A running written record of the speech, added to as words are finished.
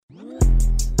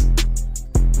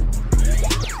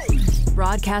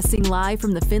Broadcasting live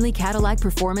from the Findlay Cadillac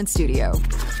Performance Studio.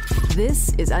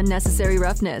 This is Unnecessary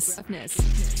Roughness.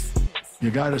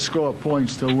 You got to score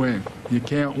points to win. You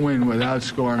can't win without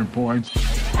scoring points.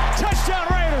 Touchdown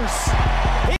Raiders!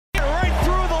 He hit right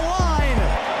through the line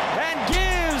and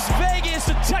gives Vegas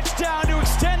a touchdown to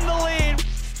extend the lead.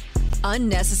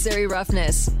 Unnecessary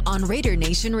Roughness on Raider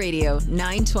Nation Radio,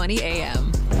 920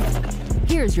 AM.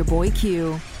 Here's your boy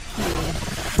Q.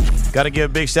 Got to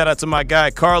give a big shout out to my guy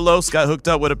Carlos. Got hooked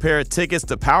up with a pair of tickets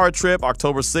to Power Trip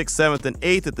October 6th, 7th, and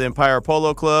 8th at the Empire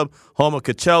Polo Club, home of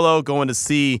Coachella. Going to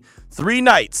see 3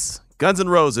 nights: Guns N'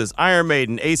 Roses, Iron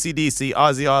Maiden, AC/DC,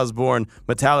 Ozzy Osbourne,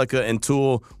 Metallica, and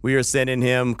Tool. We are sending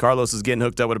him. Carlos is getting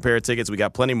hooked up with a pair of tickets. We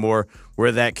got plenty more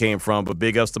where that came from, but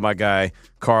big ups to my guy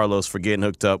Carlos for getting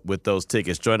hooked up with those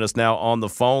tickets. Join us now on the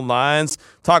phone lines.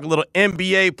 Talk a little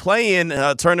NBA play-in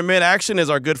tournament action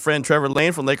is our good friend Trevor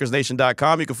Lane from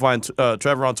LakersNation.com. You can find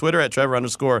Trevor on Twitter at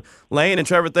Trevor_Lane. And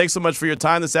Trevor, thanks so much for your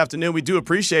time this afternoon. We do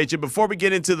appreciate you. Before we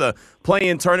get into the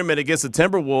play-in tournament against the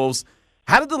Timberwolves,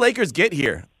 how did the Lakers get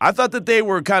here? I thought that they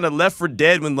were kind of left for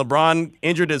dead when LeBron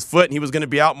injured his foot and he was going to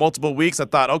be out multiple weeks. I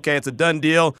thought, okay, it's a done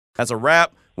deal. That's a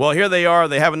wrap. Well, here they are.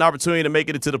 They have an opportunity to make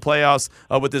it into the playoffs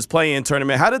with this play-in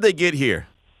tournament. How did they get here?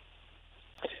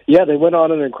 Yeah, they went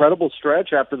on an incredible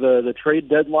stretch after the trade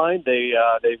deadline. They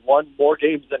won more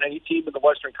games than any team in the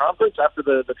Western Conference after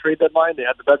the trade deadline. They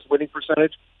had the best winning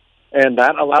percentage, and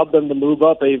that allowed them to move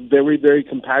up a very, very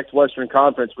compact Western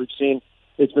Conference. We've seen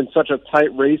it's been such a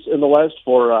tight race in the West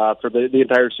for the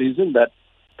entire season that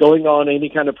going on any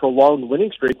kind of prolonged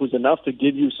winning streak was enough to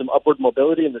give you some upward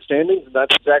mobility in the standings, and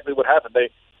that's exactly what happened.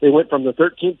 They went from the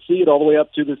 13th seed all the way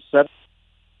up to the 7th.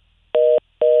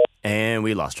 And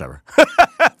we lost Trevor.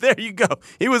 There you go.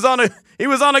 He was on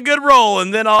a good roll,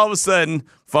 and then all of a sudden,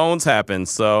 phones happen.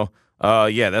 So,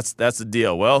 yeah, that's the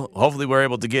deal. Well, hopefully we're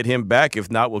able to get him back.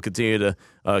 If not, we'll continue to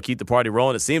keep the party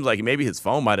rolling. It seems like maybe his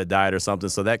phone might have died or something,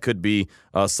 so that could be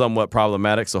somewhat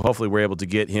problematic. So hopefully we're able to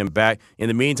get him back. In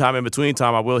the meantime, in between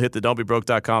time, I will hit the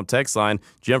don'tbebroke.com text line.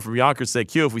 Jim from Yonkers said,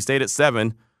 Q, if we stayed at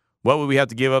 7, what would we have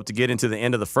to give up to get into the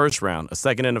end of the first round? A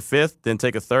second and a fifth, then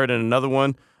take a third and another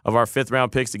one of our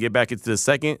fifth-round picks to get back into the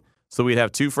second. So we'd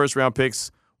have 2 first-round picks,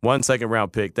 1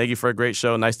 second-round pick. Thank you for a great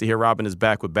show. Nice to hear Robin is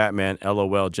back with Batman.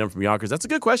 LOL, Jim from Yonkers. That's a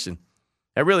good question.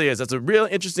 That really is. That's a real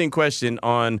interesting question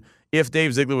on if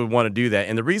Dave Ziegler would want to do that.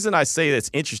 And the reason I say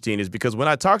that's interesting is because when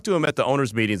I talked to him at the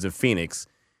owners' meetings in Phoenix,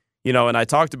 and I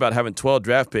talked about having 12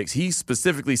 draft picks, he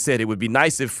specifically said it would be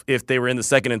nice if they were in the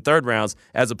second and third rounds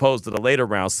as opposed to the later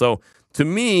rounds. So to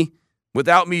me,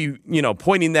 without me,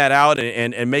 pointing that out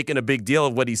and making a big deal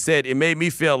of what he said, it made me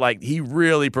feel like he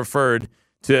really preferred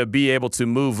to be able to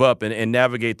move up and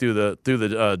navigate through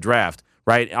the draft,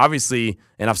 right? Obviously,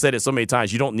 and I've said it so many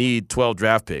times, you don't need 12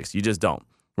 draft picks. You just don't,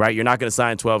 right? You're not going to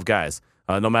sign 12 guys.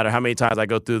 No matter how many times I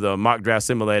go through the mock draft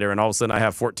simulator and all of a sudden I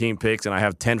have 14 picks and I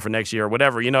have 10 for next year or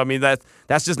whatever,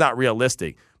 that's just not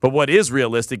realistic. But what is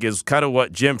realistic is kind of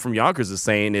what Jim from Yonkers is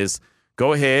saying is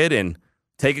go ahead and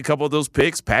take a couple of those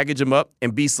picks, package them up,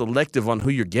 and be selective on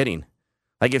who you're getting.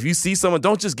 Like if you see someone,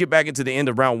 don't just get back into the end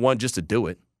of round 1 just to do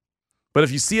it. But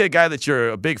if you see a guy that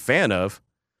you're a big fan of,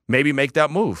 maybe make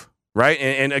that move, right?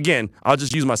 And again, I'll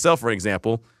just use myself for an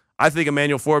example. I think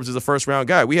Emmanuel Forbes is a first-round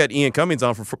guy. We had Ian Cummings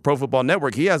on for Pro Football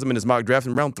Network. He has him in his mock draft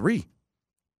in round 3,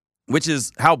 which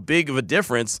is how big of a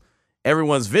difference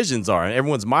everyone's visions are and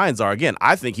everyone's minds are. Again,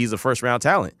 I think he's a first-round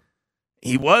talent.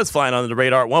 He was flying under the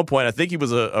radar at one point. I think he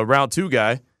was a round 2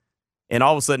 guy. And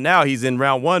all of a sudden now he's in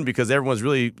round 1 because everyone's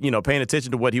really, paying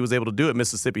attention to what he was able to do at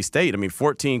Mississippi State. I mean,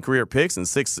 14 career picks and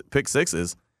 6 pick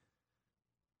sixes.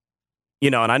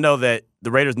 And I know that the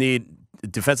Raiders need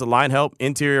defensive line help,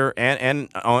 interior and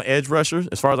on edge rusher,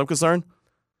 as far as I'm concerned.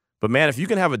 But, man, if you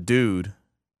can have a dude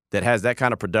that has that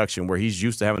kind of production where he's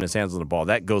used to having his hands on the ball,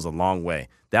 that goes a long way.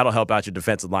 That'll help out your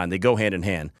defensive line. They go hand in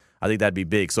hand. I think that'd be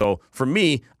big. So, for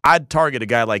me, I'd target a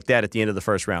guy like that at the end of the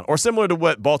first round, or similar to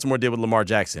what Baltimore did with Lamar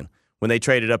Jackson when they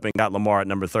traded up and got Lamar at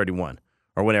number 31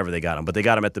 or whenever they got him. But they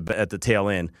got him at the tail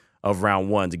end of round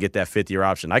 1 to get that 5th-year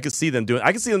option. I could see them doing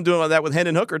that with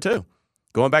Hendon Hooker, too.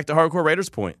 Going back to hardcore Raiders'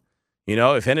 point.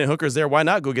 If Hendon Hooker's there, why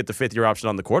not go get the 5th-year option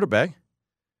on the quarterback?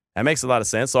 That makes a lot of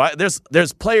sense. So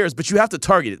there's players, but you have to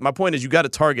target it. My point is you got to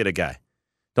target a guy.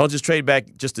 Don't just trade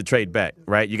back just to trade back,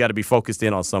 right? You got to be focused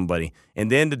in on somebody. And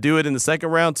then to do it in the second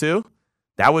round too,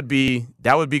 that would be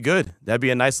good. That'd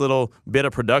be a nice little bit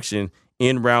of production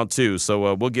in round 2.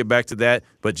 So we'll get back to that.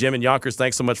 But Jim and Yonkers,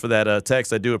 thanks so much for that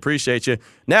text. I do appreciate you.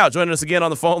 Now, joining us again on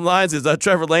the phone lines is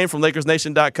Trevor Lane from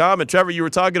LakersNation.com. And Trevor, you were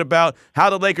talking about how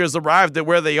the Lakers arrived at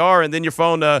where they are, and then your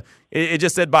phone it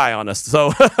just said bye on us.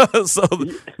 So so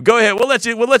go ahead. We'll let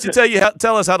you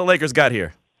tell us how the Lakers got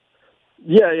here.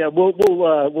 Yeah.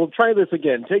 We'll try this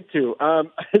again. Take 2.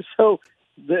 So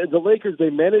the Lakers, they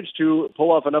managed to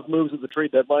pull off enough moves at the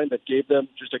trade deadline that gave them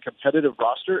just a competitive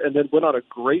roster, and then went on a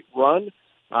great run.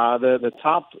 The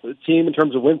top team in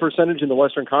terms of win percentage in the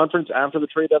Western Conference after the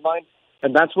trade deadline,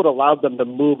 and that's what allowed them to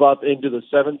move up into the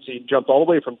 7th seed, jumped all the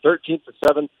way from 13th to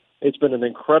 7th. It's been an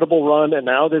incredible run, and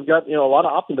now they've got a lot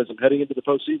of optimism heading into the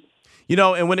postseason.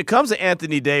 And when it comes to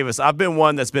Anthony Davis, I've been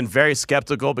one that's been very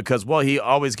skeptical because, well, he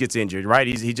always gets injured, right?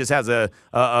 He just has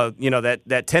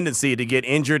that tendency to get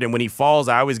injured, and when he falls,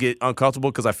 I always get uncomfortable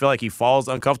because I feel like he falls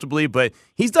uncomfortably. But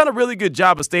he's done a really good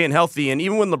job of staying healthy, and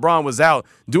even when LeBron was out,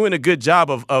 doing a good job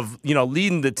of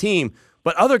leading the team.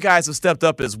 But other guys have stepped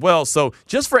up as well. So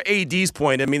just for AD's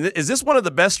point, I mean, is this one of the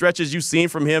best stretches you've seen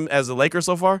from him as a Laker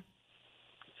so far?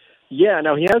 Yeah,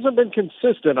 now he hasn't been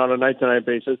consistent on a night-to-night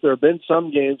basis. There have been some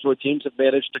games where teams have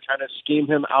managed to kind of scheme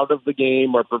him out of the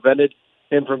game or prevented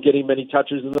him from getting many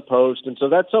touches in the post. And so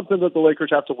that's something that the Lakers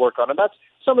have to work on. And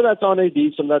some of that's on AD,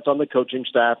 some of that's on the coaching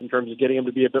staff in terms of getting him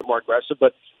to be a bit more aggressive.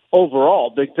 But overall,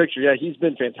 big picture, yeah, he's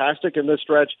been fantastic in this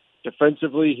stretch.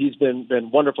 Defensively, he's been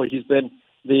wonderful. He's been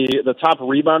the top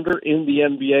rebounder in the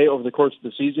NBA over the course of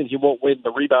the season. He won't win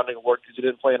the rebounding award because he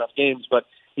didn't play enough games, but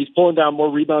he's pulling down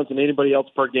more rebounds than anybody else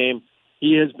per game.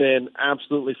 He has been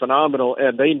absolutely phenomenal,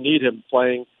 and they need him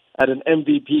playing at an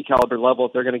MVP caliber level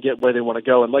if they're going to get where they want to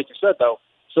go. And like you said, though,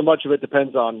 so much of it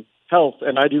depends on health,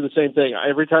 and I do the same thing.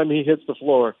 Every time he hits the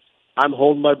floor, I'm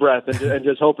holding my breath and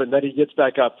just hoping that he gets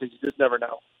back up because you just never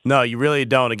know. No, you really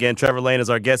don't. Again, Trevor Lane is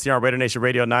our guest here on Raider Nation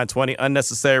Radio 920.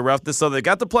 Unnecessary roughness. So they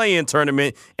got the play-in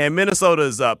tournament, and Minnesota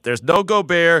is up. There's no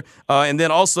Gobert, and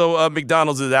then also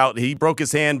McDonald's is out. He broke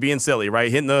his hand being silly, right?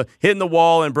 Hitting the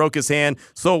wall and broke his hand.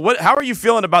 So how are you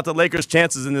feeling about the Lakers'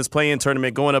 chances in this play-in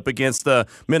tournament going up against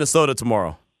Minnesota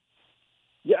tomorrow?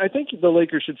 Yeah, I think the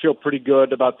Lakers should feel pretty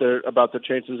good about their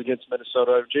chances against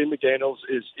Minnesota. Jaden McDaniels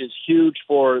is huge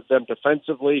for them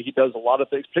defensively. He does a lot of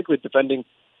things, particularly defending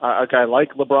a guy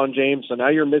like LeBron James. So now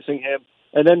you're missing him.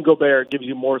 And then Gobert gives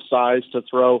you more size to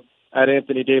throw at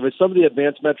Anthony Davis. Some of the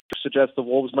advanced metrics suggest the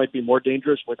Wolves might be more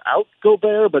dangerous without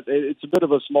Gobert, but it's a bit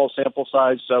of a small sample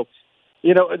size. So,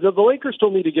 the Lakers still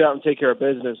need to get out and take care of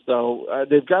business, though.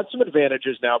 They've got some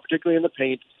advantages now, particularly in the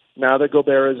paint. Now that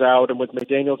Gobert is out and with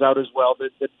McDaniels out as well,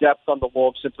 the depth on the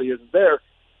Wolves simply isn't there.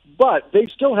 But they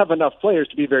still have enough players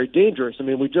to be very dangerous. I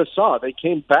mean, we just saw they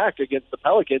came back against the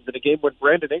Pelicans in a game when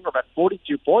Brandon Ingram had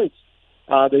 42 points.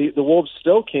 The Wolves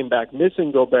still came back,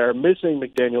 missing Gobert, missing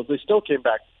McDaniels. They still came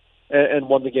back and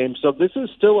won the game. So this is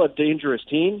still a dangerous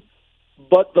team,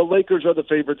 but the Lakers are the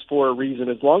favorites for a reason.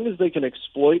 As long as they can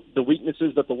exploit the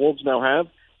weaknesses that the Wolves now have,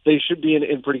 they should be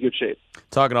in pretty good shape.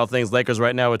 Talking all things Lakers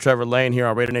right now with Trevor Lane here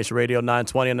on Raider Nation Radio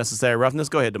 920. Unnecessary roughness.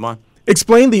 Go ahead, Damon.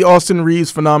 Explain the Austin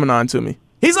Reeves phenomenon to me.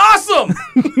 He's awesome!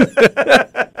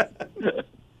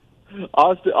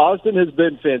 Austin has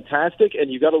been fantastic,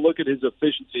 and you got to look at his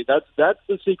efficiency. That's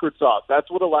the secret sauce. That's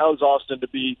what allows Austin to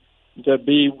be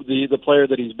the player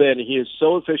that he's been. He is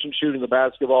so efficient shooting the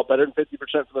basketball, better than 50%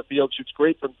 from the field, shoots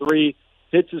great from three,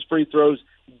 hits his free throws,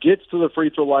 gets to the free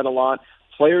throw line a lot.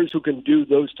 Players who can do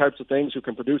those types of things, who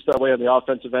can produce that way on the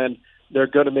offensive end, they're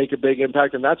going to make a big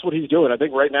impact, and that's what he's doing. I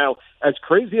think right now, as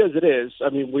crazy as it is,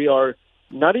 I mean, we are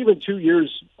not even 2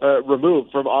 years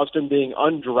removed from Austin being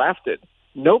undrafted.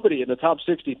 Nobody in the top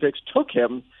 60 picks took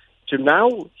him to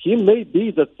now. He may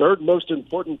be the third most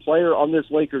important player on this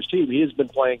Lakers team. He has been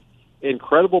playing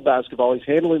incredible basketball. He's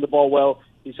handling the ball well.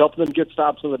 He's helping them get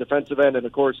stops on the defensive end, and,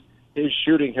 of course, his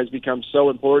shooting has become so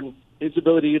important. His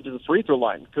ability to get to the free throw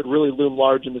line could really loom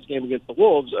large in this game against the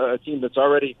Wolves, a team that's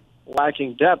already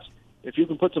lacking depth. If you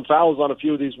can put some fouls on a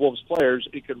few of these Wolves players,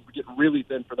 it could get really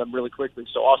thin for them really quickly.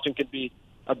 So Austin can be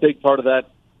a big part of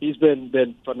that. He's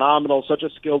been phenomenal, such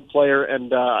a skilled player,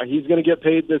 and he's going to get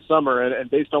paid this summer. And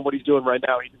based on what he's doing right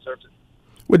now, he deserves it.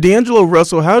 With D'Angelo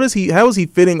Russell, how is he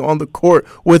fitting on the court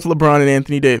with LeBron and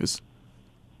Anthony Davis?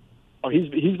 Oh,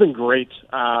 he's been great,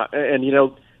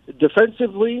 and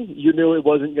defensively, you knew it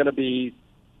wasn't going to be.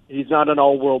 He's not an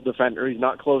all-world defender. He's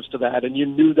not close to that, and you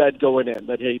knew that going in.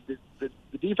 That hey, the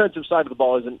defensive side of the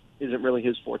ball isn't really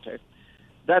his forte.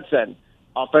 That said,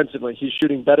 offensively, he's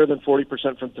shooting better than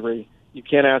 40% from three. You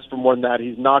can't ask for more than that.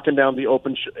 He's knocking down the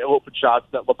open shots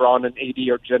that LeBron and AD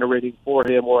are generating for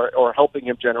him or helping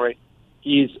him generate.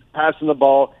 He's passing the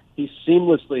ball. He's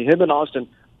seamlessly, him and Austin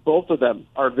both of them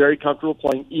are very comfortable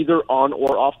playing either on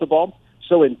or off the ball.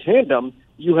 So in tandem,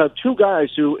 you have two guys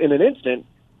who, in an instant,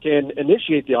 can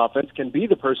initiate the offense, can be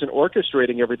the person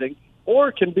orchestrating everything,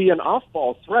 or can be an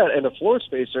off-ball threat and a floor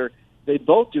spacer. They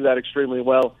both do that extremely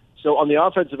well. So on the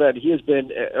offensive end, he has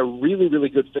been a really, really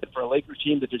good fit for a Lakers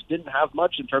team that just didn't have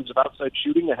much in terms of outside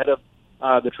shooting ahead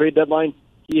of the trade deadline.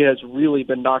 He has really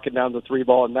been knocking down the three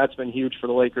ball, and that's been huge for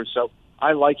the Lakers. So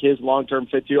I like his long-term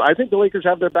fit, too. I think the Lakers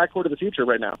have their backcourt of the future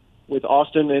right now with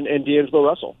Austin and D'Angelo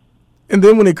Russell. And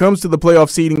then when it comes to the playoff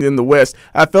seeding in the West,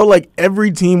 I felt like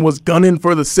every team was gunning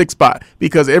for the 6th spot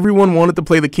because everyone wanted to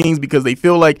play the Kings because they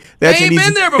feel like that's They ain't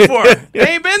been there before. They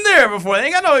ain't been there before. They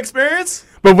ain't got no experience.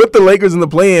 But with the Lakers in the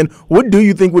play-in, what do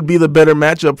you think would be the better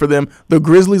matchup for them, the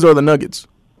Grizzlies or the Nuggets?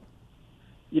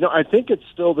 I think it's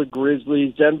still the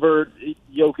Grizzlies. Denver,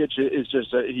 Jokic is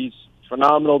just he's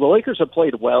phenomenal. The Lakers have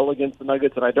played well against the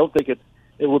Nuggets, and I don't think it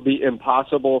would be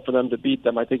impossible for them to beat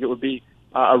them. I think it would be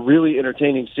a really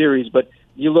entertaining series. But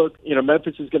you look,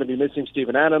 Memphis is going to be missing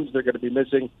Steven Adams. They're going to be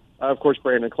missing, of course,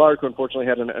 Brandon Clark, who unfortunately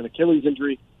had an Achilles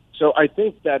injury. So I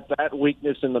think that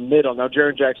weakness in the middle, now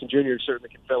Jaren Jackson Jr. certainly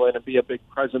can fill in and be a big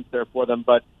presence there for them,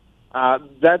 but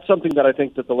that's something that I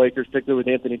think that the Lakers, particularly with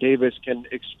Anthony Davis, can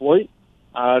exploit.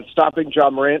 Stopping Ja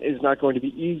Morant is not going to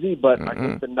be easy, but I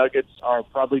think the Nuggets are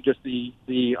probably just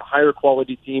the higher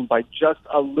quality team by just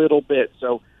a little bit.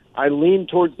 So I lean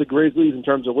towards the Grizzlies in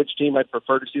terms of which team I'd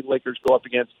prefer to see the Lakers go up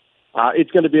against.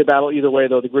 It's going to be a battle either way,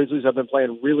 though. The Grizzlies have been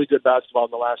playing really good basketball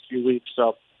in the last few weeks,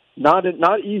 so not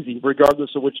easy,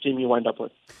 regardless of which team you wind up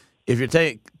with. If you're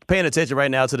paying attention right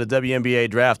now to the WNBA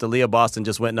draft, Aaliyah Boston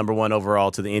just went number 1 overall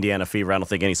to the Indiana Fever. I don't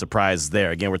think any surprise there.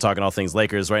 Again, we're talking all things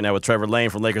Lakers right now with Trevor Lane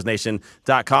from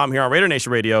LakersNation.com here on Raider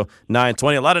Nation Radio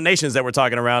 920. A lot of nations that we're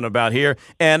talking around about here.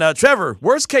 And Trevor,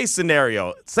 worst case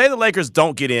scenario, say the Lakers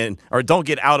don't get in or don't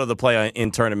get out of the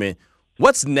play-in tournament.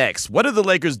 What's next? What do the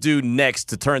Lakers do next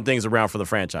to turn things around for the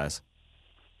franchise?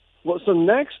 Well, so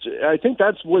next, I think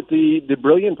that's what the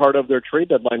brilliant part of their trade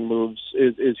deadline moves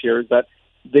is here, is that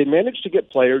they managed to get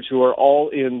players who are all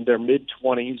in their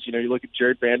mid-20s. You look at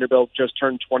Jared Vanderbilt, just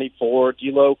turned 24.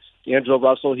 D'Angelo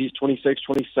Russell, he's 26,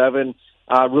 27.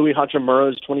 Rui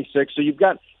Hachimura is 26. So you've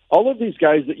got all of these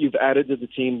guys that you've added to the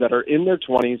team that are in their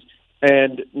 20s.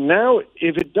 And now,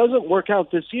 if it doesn't work out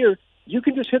this year, you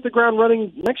can just hit the ground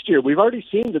running next year. We've already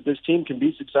seen that this team can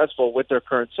be successful with their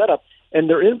current setup, and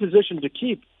they're in position to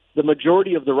keep the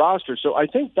majority of the roster. So I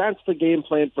think that's the game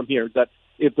plan from here, that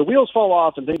if the wheels fall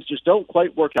off and things just don't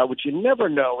quite work out, which you never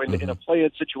know in a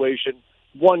play-in situation,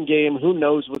 one game, who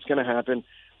knows what's going to happen.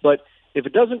 But if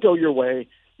it doesn't go your way,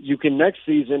 you can next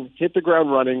season hit the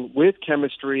ground running with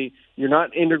chemistry. You're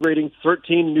not integrating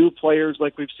 13 new players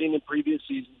like we've seen in previous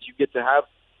seasons. You get to have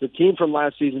the team from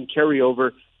last season carry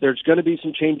over. There's going to be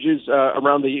some changes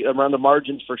around the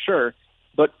margins for sure.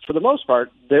 But for the most part,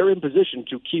 they're in position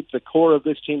to keep the core of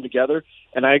this team together,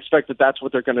 and I expect that that's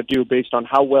what they're going to do based on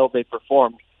how well they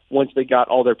performed once they got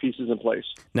all their pieces in place.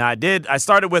 Now, I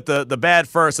started with the bad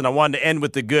first, and I wanted to end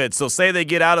with the good. So say they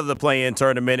get out of the play-in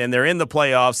tournament, and they're in the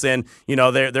playoffs, and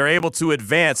they're able to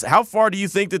advance. How far do you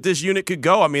think that this unit could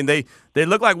go? I mean, they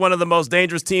look like one of the most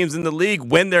dangerous teams in the league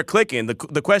when they're clicking.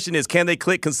 The question is, can they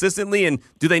click consistently, and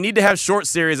do they need to have short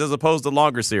series as opposed to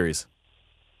longer series?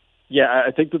 Yeah,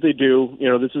 I think that they do.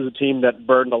 This is a team that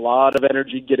burned a lot of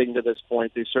energy getting to this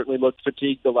point. They certainly looked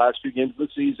fatigued the last few games of the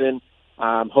season.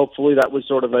 Hopefully that was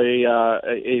sort of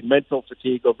a mental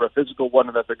fatigue over a physical one,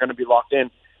 and that they're going to be locked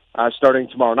in starting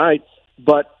tomorrow night.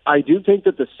 But I do think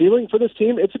that the ceiling for this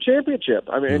team, it's a championship.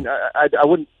 I mean, I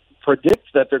wouldn't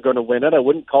predict that they're going to win it. I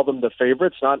wouldn't call them the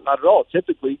favorites, not at all.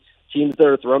 Typically, teams that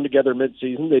are thrown together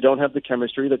mid-season, they don't have the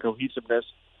chemistry, the cohesiveness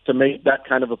to make that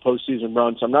kind of a postseason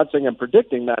run. So I'm not saying I'm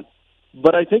predicting that,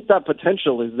 but I think that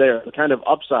potential is there. The kind of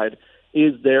upside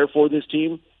is there for this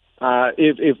team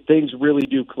if things really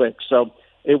do click. So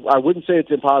I wouldn't say it's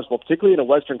impossible, particularly in a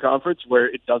Western Conference where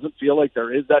it doesn't feel like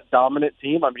there is that dominant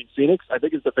team. I mean, Phoenix, I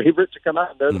think, is the favorite to come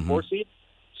out, and they're the 4 seed.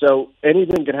 So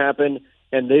anything can happen,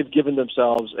 and they've given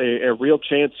themselves a real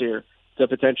chance here to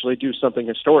potentially do something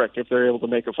historic if they're able to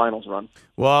make a finals run.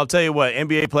 Well, I'll tell you what,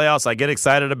 NBA playoffs, I get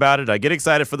excited about it. I get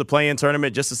excited for the play-in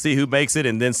tournament just to see who makes it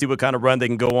and then see what kind of run they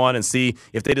can go on and see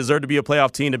if they deserve to be a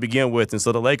playoff team to begin with. And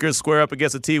so the Lakers square up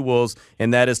against the T-Wolves,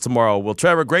 and that is tomorrow. Well,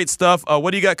 Trevor, great stuff.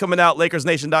 What do you got coming out,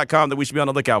 LakersNation.com, that we should be on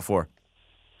the lookout for?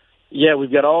 Yeah,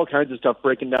 we've got all kinds of stuff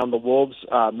breaking down the Wolves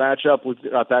matchup.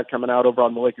 We've got that coming out over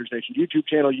on the Lakers Nation YouTube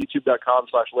channel,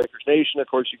 youtube.com/LakersNation. Of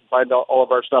course, you can find all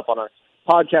of our stuff on our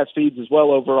podcast feeds as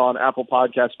well over on Apple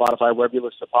Podcasts, Spotify, wherever you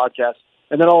listen to podcasts.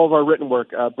 And then all of our written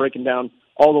work breaking down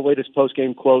all the latest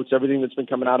post-game quotes, everything that's been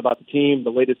coming out about the team,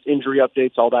 the latest injury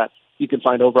updates, all that. you can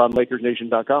find over on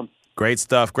LakersNation.com. Great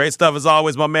stuff. Great stuff as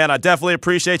always, my man. I definitely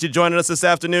appreciate you joining us this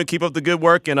afternoon. Keep up the good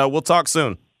work, and we'll talk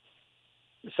soon.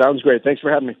 Sounds great. Thanks for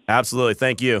having me. Absolutely.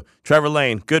 Thank you. Trevor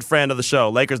Lane, good friend of the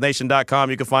show. LakersNation.com.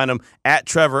 You can find him at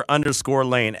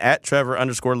Trevor_Lane, at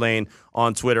Trevor_Lane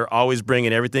on Twitter. Always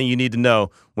bringing everything you need to know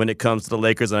when it comes to the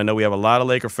Lakers. And I know we have a lot of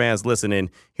Laker fans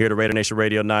listening here to Raider Nation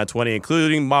Radio 920,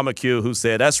 including Mama Q, who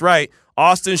said, that's right,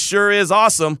 Austin sure is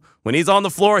awesome. When he's on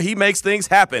the floor, he makes things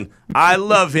happen. I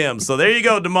love him. So there you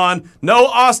go, Damon. No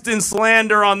Austin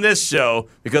slander on this show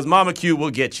because Mama Q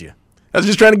will get you. I was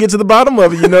just trying to get to the bottom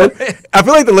of it, you know. I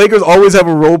feel like the Lakers always have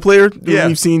a role player. Yeah.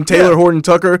 We've seen Taylor Horton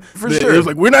Tucker. For sure. It was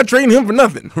like, we're not trading him for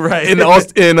nothing. Right. And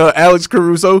Alex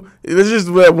Caruso. It's just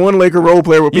that one Laker role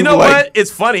player where people You know like, what? It's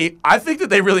funny. I think that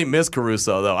they really miss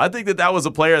Caruso, though. I think that was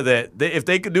a player that if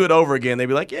they could do it over again, they'd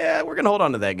be like, yeah, we're going to hold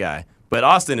on to that guy. But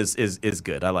Austin is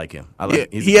good. I like him.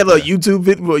 He had a YouTube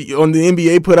video on the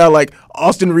NBA put out like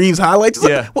Austin Reeves highlights.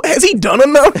 Like, has he done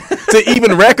enough to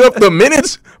even rack up the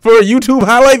minutes for a YouTube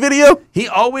highlight video? He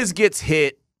always gets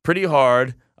hit pretty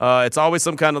hard. It's always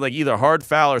some kind of like either hard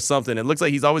foul or something. It looks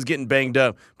like he's always getting banged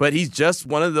up. But he's just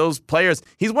one of those players.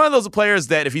 He's one of those players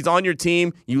that if he's on your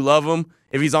team, you love him.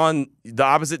 If he's on the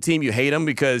opposite team, you hate him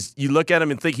because you look at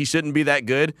him and think he shouldn't be that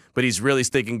good, but he's really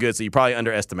sticking good, so you probably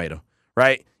underestimate him.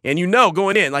 Right? And you know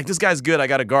going in, like, this guy's good. I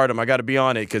got to guard him. I got to be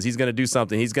on it because he's going to do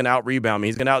something. He's going to out-rebound me.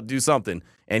 He's going to outdo something.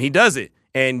 And he does it.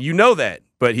 And you know that.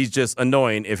 But he's just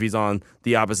annoying if he's on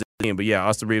the opposite team. But, yeah,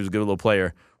 Austin Reeves is a good little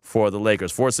player for the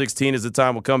Lakers. 4:16 is the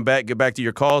time. We'll come back, get back to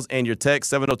your calls and your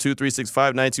texts,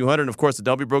 702-365-9200. And, of course, the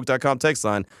don'tbebroke.com text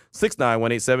line,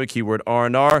 69187, keyword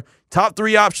R&R. Top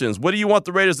three options. What do you want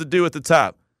the Raiders to do at the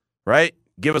top? Right?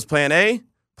 Give us plan A,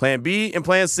 plan B, and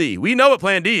plan C. We know what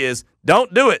plan D is.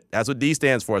 Don't do it. That's what D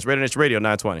stands for. It's Raider Nation Radio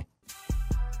 920.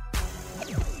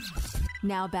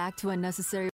 Now back to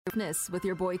Unnecessary Roughness with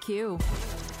your boy Q.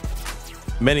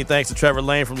 Many thanks to Trevor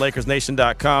Lane from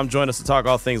LakersNation.com. Join us to talk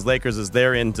all things Lakers as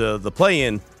they're into the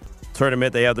play-in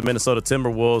tournament. They have the Minnesota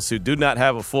Timberwolves, who do not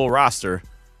have a full roster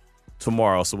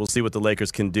tomorrow, so we'll see what the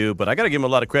Lakers can do. But I got to give them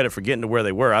a lot of credit for getting to where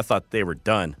they were. I thought they were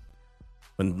done.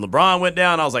 When LeBron went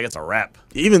down, I was like, it's a wrap.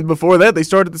 Even before that, they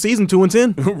started the season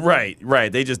 2-10.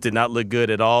 Right. They just did not look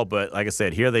good at all. But like I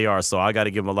said, here they are. So I got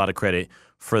to give them a lot of credit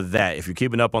for that. If you're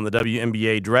keeping up on the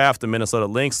WNBA draft, the Minnesota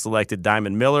Lynx selected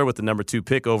Diamond Miller with the number 2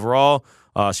 pick overall.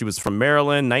 She was from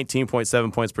Maryland,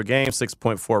 19.7 points per game,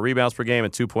 6.4 rebounds per game,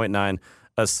 and 2.9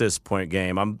 assists per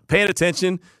game. I'm paying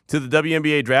attention to the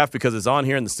WNBA draft because it's on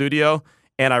here in the studio,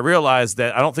 and I realized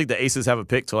that I don't think the Aces have a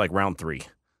pick till like round 3.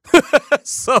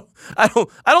 So I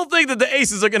don't think that the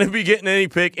Aces are going to be getting any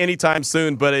pick anytime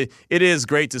soon, but it is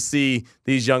great to see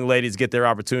these young ladies get their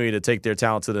opportunity to take their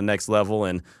talent to the next level.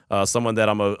 And someone that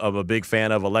I'm a big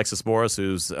fan of, Alexis Morris,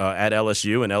 who's at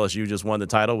LSU, and LSU just won the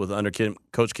title with under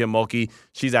Coach Kim Mulkey.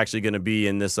 She's actually going to be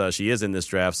in this. She is in this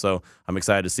draft, so I'm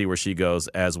excited to see where she goes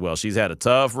as well. She's had a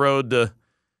tough road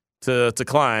to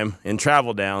climb and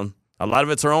travel down. A lot of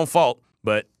it's her own fault.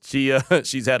 But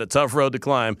she's had a tough road to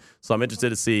climb, so I'm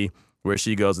interested to see where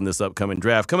she goes in this upcoming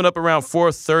draft. Coming up around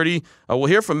 4:30, we'll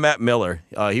hear from Matt Miller.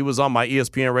 He was on my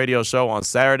ESPN radio show on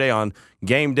Saturday on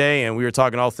game day, and we were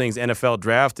talking all things NFL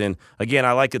draft. And, again,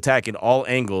 I like attacking all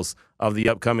angles of the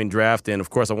upcoming draft. And,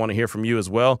 of course, I want to hear from you as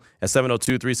well at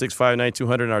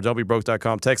 702-365-9200 and our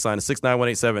don'tbebroke.com text line is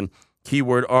 69187,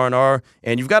 keyword R&R.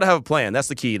 And you've got to have a plan. That's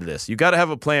the key to this. You've got to have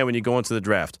a plan when you go into the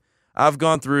draft. I've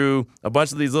gone through a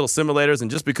bunch of these little simulators,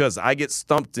 and just because I get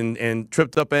stumped and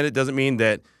tripped up in it doesn't mean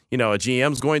that, a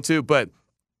GM's going to. But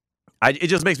it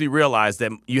just makes me realize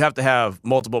that you have to have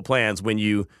multiple plans when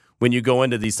you go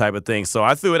into these type of things. So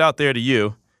I threw it out there to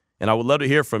you, and I would love to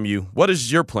hear from you. What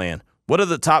is your plan? What are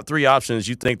the top 3 options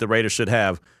you think the Raiders should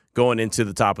have going into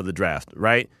the top of the draft,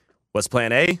 right? What's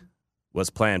plan A? What's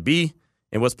plan B?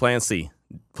 And what's plan C?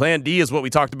 Plan D is what we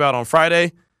talked about on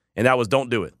Friday, and that was don't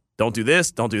do it. Don't do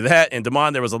this, don't do that. And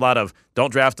Damon, there was a lot of don't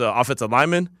draft an offensive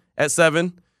lineman at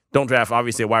 7. Don't draft,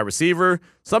 obviously, a wide receiver.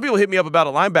 Some people hit me up about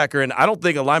a linebacker, and I don't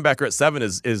think a linebacker at 7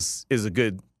 is a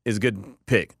good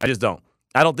pick. I just don't.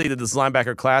 I don't think that this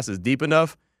linebacker class is deep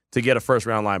enough to get a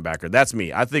first-round linebacker. That's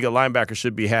me. I think a linebacker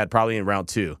should be had probably in round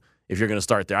 2 if you're going to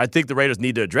start there. I think the Raiders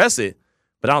need to address it,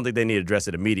 but I don't think they need to address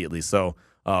it immediately. So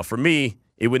for me,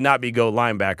 it would not be go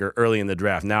linebacker early in the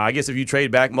draft. Now, I guess if you trade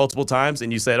back multiple times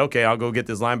and you said, okay, I'll go get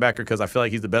this linebacker because I feel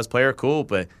like he's the best player, cool,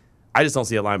 but I just don't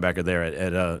see a linebacker there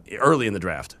at early in the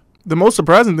draft. The most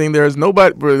surprising thing there is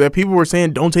nobody that people were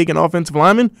saying don't take an offensive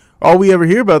lineman. All we ever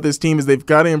hear about this team is they've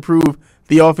got to improve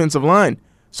the offensive line.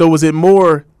 So was it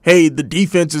more hey, the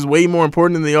defense is way more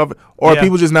important than the offense? Or are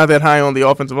people just not that high on the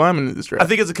offensive lineman in this draft? I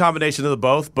think it's a combination of the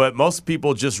both, but most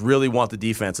people just really want the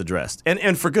defense addressed.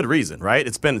 And for good reason, right?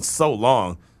 It's been so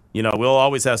long. You know, we'll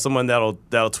always have someone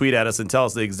that'll tweet at us and tell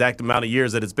us the exact amount of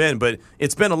years that it's been, but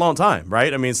it's been a long time,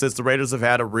 right? I mean, since the Raiders have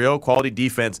had a real quality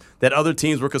defense that other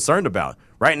teams were concerned about.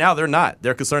 Right now, they're not.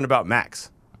 They're concerned about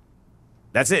Max.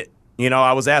 That's it. You know,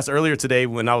 I was asked earlier today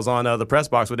when I was on the press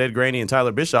box with Ed Graney and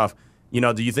Tyler Bischoff, you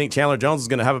know, do you think Chandler Jones is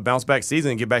going to have a bounce-back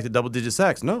season and get back to double-digit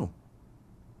sacks? No.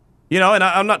 You know, and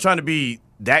I'm not trying to be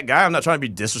that guy. I'm not trying to be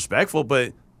disrespectful,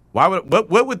 but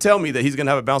what would tell me that he's going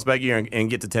to have a bounce-back year and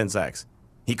get to 10 sacks?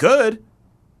 He could,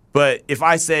 but if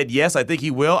I said yes, I think he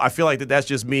will, I feel like that's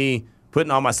just me putting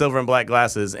on my silver and black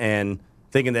glasses and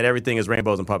thinking that everything is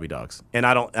rainbows and puppy dogs. And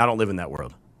I don't live in that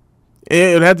world.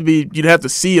 It would have to be, you'd have to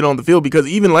see it on the field, because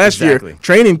even last year,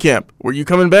 training camp, where you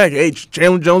coming back, hey,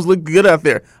 Chandler Jones looked good out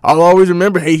there. I'll always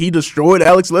remember, hey, he destroyed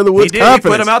Alex Leatherwood's confidence. He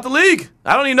put him out the league.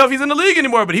 I don't even know if he's in the league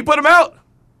anymore, but he put him out.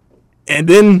 And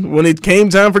then when it came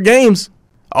time for games,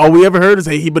 all we ever heard is,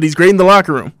 hey, but he's great in the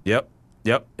locker room.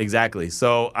 Yep, exactly.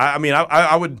 So, I mean,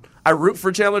 I root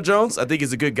for Chandler Jones. I think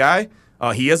he's a good guy.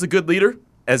 He is a good leader,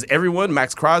 as everyone,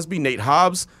 Max Crosby, Nate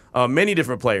Hobbs, many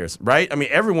different players, right? I mean,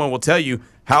 everyone will tell you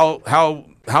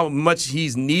how much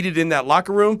he's needed in that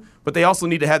locker room, but they also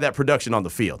need to have that production on the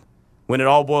field. When it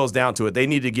all boils down to it, they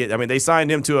need to get – I mean, they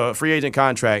signed him to a free agent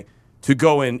contract to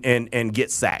go in and get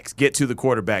sacks, get to the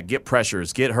quarterback, get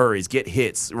pressures, get hurries, get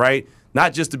hits, right?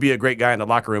 Not just to be a great guy in the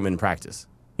locker room in practice.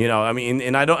 You know, I mean,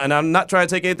 and I'm not trying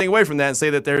to take anything away from that and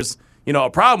say that there's, you know, a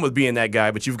problem with being that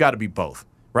guy, but you've got to be both,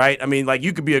 right? I mean, like,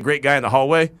 you could be a great guy in the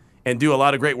hallway and do a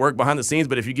lot of great work behind the scenes,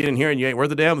 but if you get in here and you ain't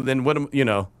worth a damn, then what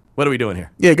are we doing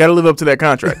here? Yeah, got to live up to that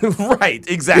contract. Right,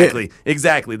 exactly, yeah.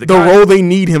 Exactly. The role they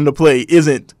need him to play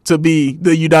isn't to be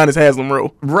the Udonis Haslem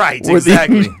role. Right,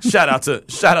 exactly. Shout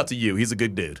out to you. He's a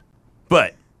good dude.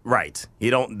 But right,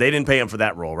 they didn't pay him for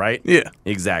that role, right? Yeah,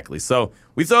 exactly. So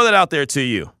we throw that out there to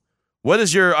you. What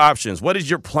is your options? What is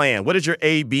your plan? What is your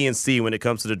A, B, and C when it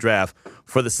comes to the draft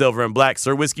for the Silver and Black?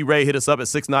 Sir Whiskey Ray, hit us up at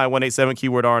 69187,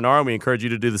 keyword R&R, and we encourage you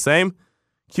to do the same.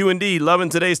 Q&D, loving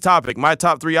today's topic. My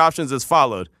top 3 options as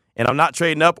followed, and I'm not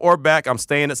trading up or back. I'm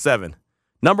staying at 7.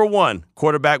 Number 1,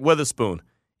 quarterback Witherspoon.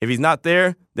 If he's not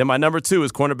there, then my number 2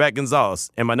 is cornerback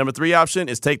Gonzalez. And my number 3 option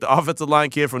is take the offensive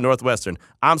line kid from Northwestern.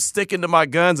 I'm sticking to my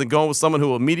guns and going with someone who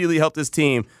will immediately help this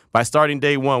team by starting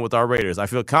day 1 with our Raiders. I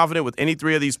feel confident with any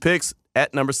 3 of these picks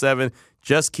at number 7,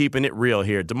 just keeping it real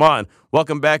here. Damon,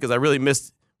 welcome back, as I really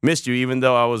missed you, even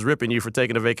though I was ripping you for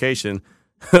taking a vacation.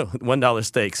 $1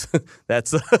 steaks.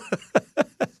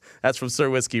 That's from Sir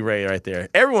Whiskey Ray right there.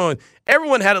 Everyone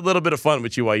had a little bit of fun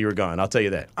with you while you were gone. I'll tell you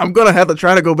that. I'm going to have to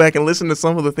try to go back and listen to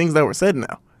some of the things that were said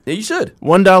now. Yeah, you should.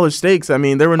 $1 steaks. I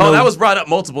mean, there were no... Oh, that was brought up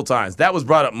multiple times.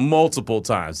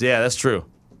 Yeah, that's true.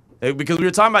 Because we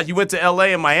were talking about you went to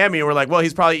L.A. and Miami, and we're like, well,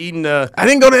 he's probably eating... I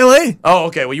didn't go to L.A. Oh,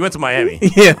 okay. Well, you went to Miami.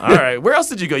 Yeah. All right. Where else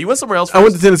did you go? You went somewhere else first? I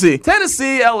went to Tennessee.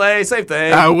 Tennessee, L.A., same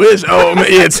thing. I wish. Oh, man,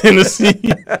 yeah,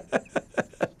 Tennessee.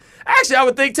 Actually, I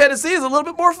would think Tennessee is a little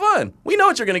bit more fun. We know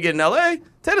what you're going to get in L.A.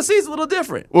 Tennessee is a little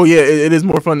different. Well, yeah, it is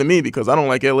more fun to me because I don't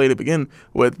like L.A. to begin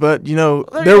with. But, you know,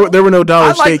 there were no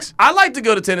dollar stakes. I like to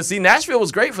go to Tennessee. Nashville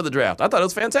was great for the draft. I thought it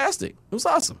was fantastic. It was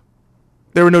awesome.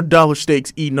 There were no dollar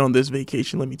stakes eaten on this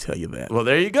vacation, let me tell you that. Well,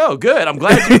 there you go. Good. I'm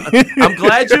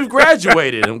glad you've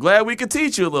graduated. I'm glad we could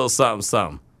teach you a little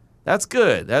something. That's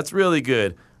good. That's really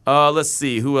good. Let's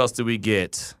see. Who else do we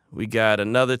get? We got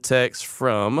another text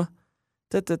from...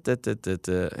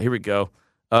 Here we go.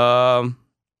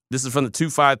 This is from the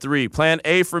 253. Plan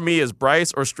A for me is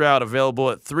Bryce or Stroud, available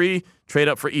at 3. Trade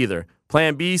up for either.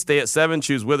 Plan B, stay at 7.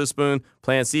 Choose Witherspoon.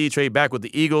 Plan C, trade back with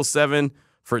the Eagles, 7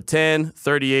 for 10,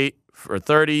 38 for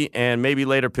 30, and maybe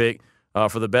later pick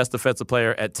for the best defensive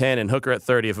player at 10 and Hooker at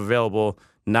 30 if available,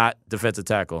 not defensive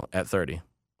tackle at 30.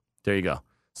 There you go.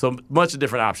 So a bunch of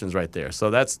different options right there. So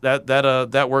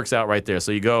that works out right there.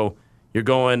 So you're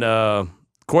going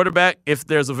quarterback if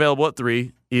there's available at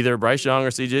 3, either Bryce Young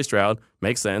or C.J. Stroud.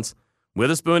 Makes sense.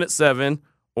 Witherspoon at 7,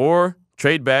 or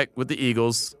trade back with the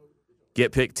Eagles,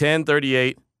 get pick 10,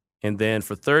 38, and then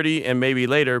for 30 and maybe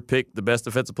later pick the best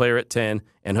defensive player at 10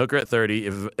 and Hooker at 30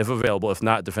 if available, if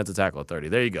not defensive tackle at 30.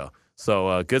 There you go.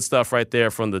 So good stuff right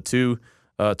there from the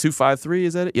 253,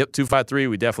 is that it? Yep, 253.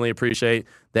 We definitely appreciate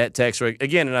that text.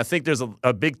 Again, and I think there's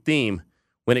a big theme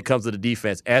when it comes to the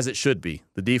defense, as it should be.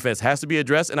 The defense has to be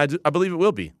addressed, and I believe it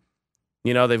will be.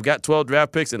 You know, they've got 12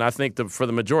 draft picks, and I think for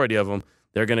the majority of them,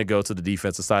 they're going to go to the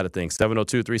defensive side of things.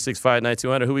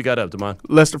 702-365-9200. Who we got up, Damon?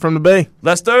 Lester from the Bay.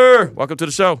 Lester, welcome to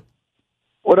the show.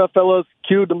 What up, fellas?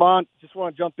 Q, Damon. Just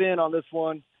want to jump in on this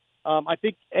one. I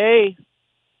think, A,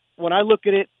 when I look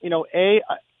at it,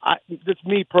 just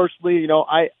me personally,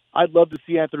 I'd love to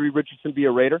see Anthony Richardson be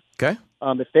a Raider. Okay.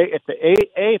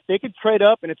 If they could trade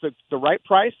up and it's the right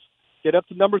price, get up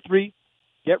to number 3,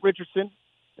 get Richardson,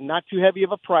 and not too heavy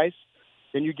of a price,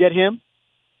 then you get him,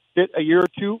 fit a year or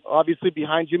two, obviously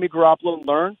behind Jimmy Garoppolo, and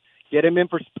learn, get him in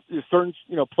for certain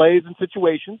plays and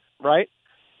situations, right?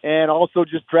 And also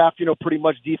just draft pretty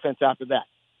much defense after that.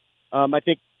 I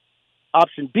think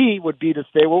option B would be to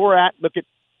stay where we're at, look at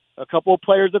a couple of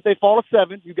players that they fall to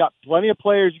 7. You got plenty of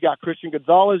players. You got Christian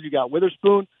Gonzalez. You got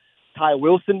Witherspoon, Ty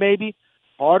Wilson maybe.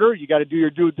 Harder, you got to do your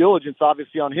due diligence,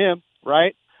 obviously, on him,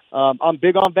 right? I'm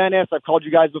big on Van Ness. I've called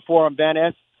you guys before on Van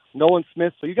Ness, Nolan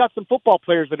Smith. So you got some football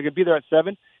players that are going to be there at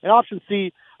 7. And option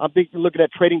C, I'm looking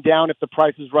at trading down if the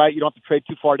price is right. You don't have to trade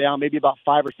too far down, maybe about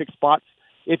 5 or 6 spots.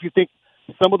 If you think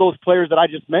some of those players that I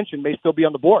just mentioned may still be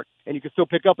on the board, and you can still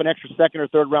pick up an extra 2nd or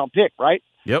 3rd round pick, right?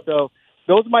 Yep. So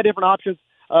those are my different options.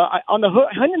 On the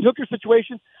Hendon Hooker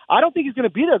situation, I don't think he's going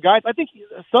to be there, guys. I think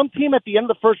some team at the end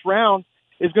of the first round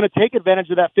is going to take advantage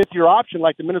of that 5th-year option,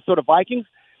 like the Minnesota Vikings,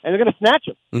 and they're going to snatch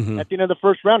him at the end of the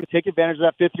first round to take advantage of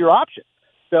that 5th-year option.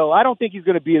 So I don't think he's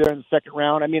going to be there in the 2nd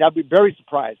round. I mean, I'd be very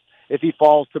surprised if he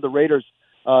falls to the Raiders,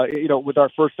 with our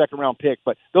 1st, 2nd-round pick.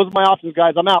 But those are my options,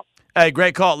 guys. I'm out. Hey,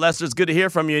 great call, Lester. It's good to hear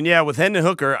from you. And, yeah, with Hendon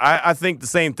Hooker, I think the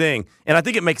same thing. And I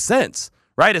think it makes sense.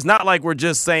 Right? It's not like we're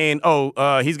just saying,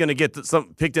 he's going to get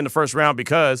some picked in the 1st round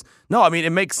because, no, I mean, it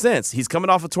makes sense. He's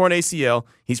coming off a torn ACL.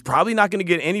 He's probably not going to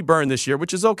get any burn this year,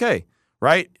 which is okay,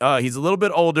 right? He's a little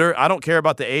bit older. I don't care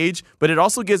about the age, but it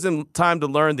also gives him time to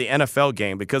learn the NFL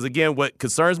game because, again, what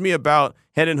concerns me about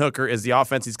Hendon Hooker is the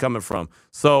offense he's coming from.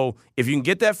 So if you can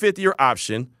get that 5th-year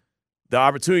option, the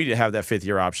opportunity to have that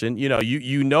 5th-year option, you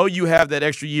have that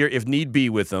extra year if need be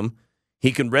with him.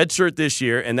 He can redshirt this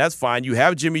year, and that's fine. You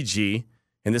have Jimmy G.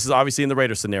 And this is obviously in the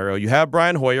Raiders scenario. You have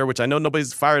Brian Hoyer, which I know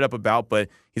nobody's fired up about, but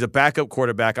he's a backup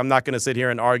quarterback. I'm not going to sit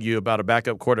here and argue about a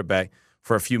backup quarterback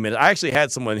for a few minutes. I actually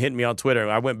had someone hit me on Twitter,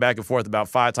 and I went back and forth about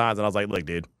 5 times, and I was like, look,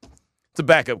 dude, it's a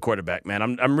backup quarterback, man.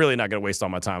 I'm really not going to waste all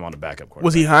my time on a backup quarterback.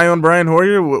 Was he high on Brian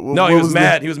Hoyer? No, he was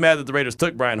mad. He was mad that the Raiders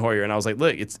took Brian Hoyer, and I was like,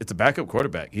 look, it's a backup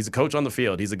quarterback. He's a coach on the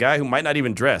field. He's a guy who might not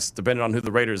even dress, depending on who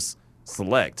the Raiders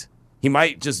select. He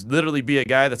might just literally be a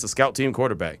guy that's a scout team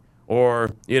quarterback.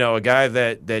 Or, a guy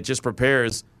that just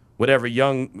prepares whatever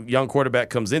young quarterback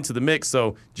comes into the mix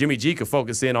so Jimmy G can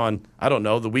focus in on, I don't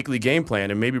know, the weekly game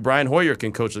plan, and maybe Brian Hoyer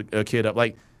can coach a kid up.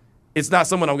 Like, it's not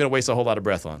someone I'm going to waste a whole lot of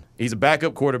breath on. He's a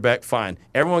backup quarterback, fine.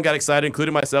 Everyone got excited,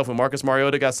 including myself, when Marcus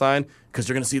Mariota got signed because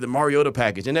you're going to see the Mariota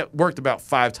package. And that worked about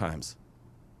 5 times,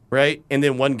 right? And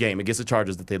then one game against the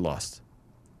Chargers that they lost.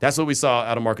 That's what we saw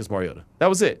out of Marcus Mariota. That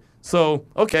was it. So,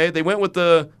 okay, they went with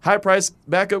the high-priced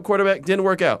backup quarterback, didn't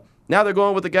work out. Now they're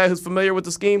going with the guy who's familiar with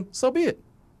the scheme. So be it.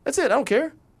 That's it. I don't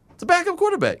care. It's a backup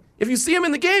quarterback. If you see him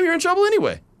in the game, you're in trouble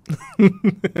anyway.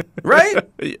 Right?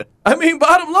 Yeah. I mean,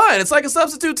 bottom line, it's like a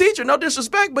substitute teacher. No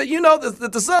disrespect, but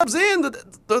the sub's in.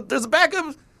 There's a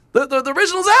backup. The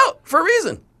original's out for a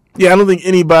reason. Yeah, I don't think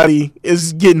anybody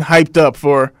is getting hyped up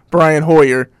for Brian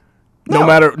Hoyer, no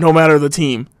matter the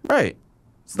team. Right.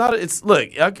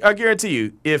 Look, I guarantee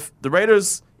you, if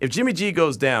Jimmy G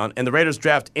goes down and the Raiders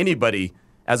draft anybody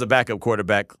as a backup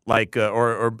quarterback, like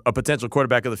or a potential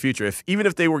quarterback of the future, even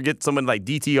if they were get someone like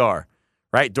DTR,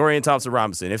 right, Dorian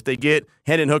Thompson-Robinson, if they get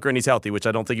Hendon Hooker and he's healthy, which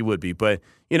I don't think he would be, but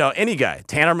any guy,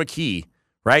 Tanner McKee,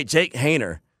 right, Jake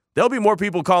Haener, there'll be more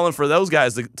people calling for those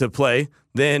guys to play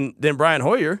than Brian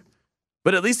Hoyer,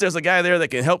 but at least there's a guy there that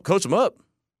can help coach them up,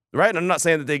 right? And I'm not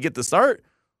saying that they get the start,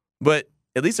 but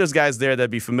at least there's guys there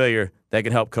that'd be familiar that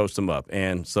can help coach them up,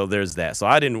 and so there's that. So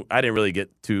I didn't really get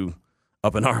too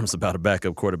up in arms about a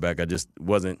backup quarterback. I just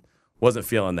wasn't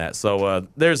feeling that. So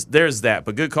there's that.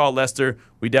 But good call, Lester.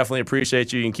 We definitely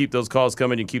appreciate you. You can keep those calls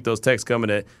coming. You can keep those texts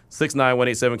coming at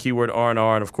 69187 keyword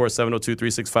R&R, and of course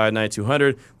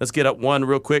 702-365-9200. Let's get up one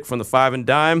real quick from the 5 and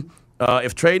dime.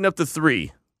 If trading up to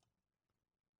 3,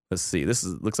 let's see.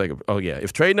 Looks like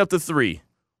if trading up to 3,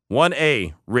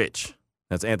 1A Rich,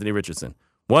 that's Anthony Richardson.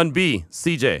 1B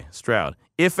CJ Stroud.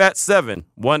 If at 7,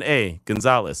 1A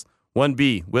Gonzalez.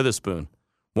 1B, Witherspoon.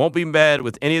 Won't be mad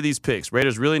with any of these picks.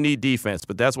 Raiders really need defense,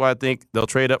 but that's why I think they'll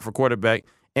trade up for quarterback.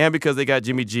 And because they got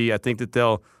Jimmy G, I think that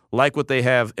they'll like what they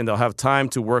have, and they'll have time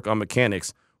to work on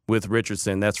mechanics with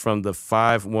Richardson. That's from the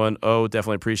 510.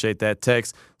 Definitely appreciate that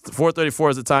text. 4:34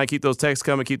 is the time. Keep those texts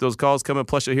coming. Keep those calls coming.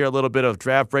 Plus, you'll hear a little bit of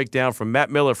draft breakdown from Matt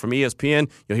Miller from ESPN.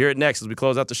 You'll hear it next as we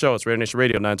close out the show. It's Raider Nation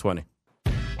Radio 920.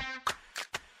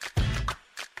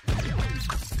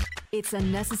 It's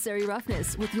Unnecessary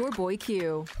Roughness with your boy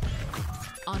Q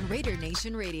on Raider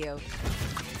Nation Radio.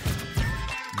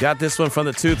 Got this one from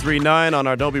the 239 on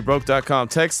our don'tbebroke.com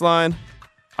text line.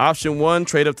 Option 1,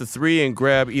 trade up to 3 and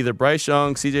grab either Bryce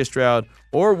Young, CJ Stroud,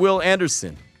 or Will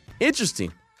Anderson.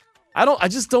 Interesting. I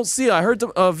just don't see it. I heard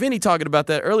Vinny talking about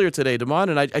that earlier today, Damon,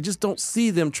 and I just don't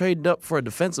see them trading up for a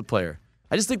defensive player.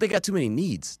 I just think they got too many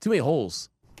needs, too many holes.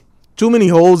 Too many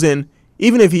holes, and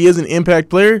even if he is an impact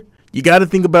player, you got to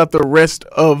think about the rest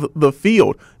of the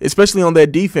field, especially on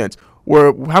that defense,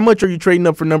 where how much are you trading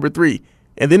up for number 3?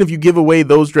 And then if you give away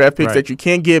those draft picks that you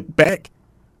can't get back,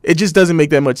 it just doesn't make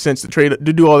that much sense to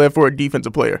do all that for a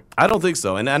defensive player. I don't think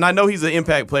so. And I know he's an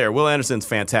impact player. Will Anderson's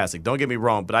fantastic. Don't get me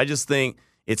wrong. But I just think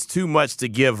it's too much to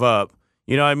give up,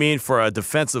 you know what I mean, for a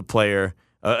defensive player.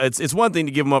 It's one thing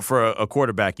to give him up for a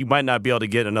quarterback. You might not be able to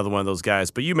get another one of those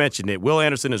guys. But you mentioned it. Will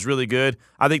Anderson is really good.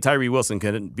 I think Tyree Wilson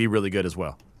can be really good as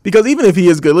well. Because even if he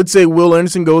is good, let's say Will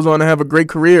Anderson goes on to have a great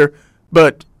career,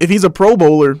 but if he's a Pro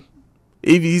Bowler,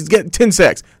 if he's getting 10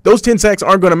 sacks, those 10 sacks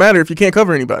aren't going to matter if you can't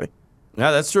cover anybody. Yeah,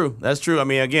 that's true. That's true. I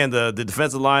mean, again, the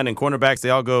defensive line and cornerbacks,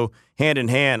 they all go hand in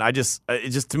hand. It just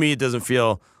to me, it doesn't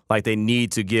feel like they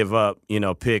need to give up,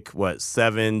 pick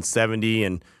 770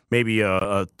 and maybe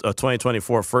a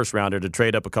 2024 first rounder to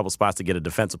trade up a couple spots to get a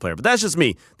defensive player. But that's just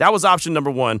me. That was option number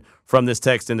 1 from this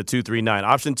text in the 239.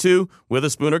 Option 2,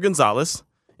 Witherspoon or Gonzalez.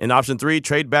 And option 3,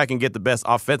 trade back and get the best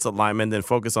offensive lineman, then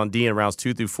focus on D in rounds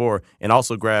 2 through 4, and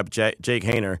also grab Jake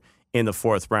Hayner in the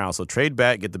 4th round. So trade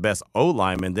back, get the best O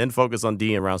lineman, then focus on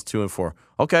D in rounds 2 and 4.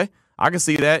 Okay, I can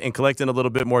see that and collecting a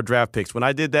little bit more draft picks. When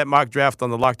I did that mock draft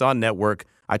on the Locked On Network,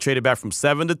 I traded back from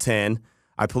 7 to 10.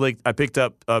 I picked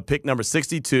up pick number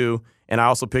 62, and I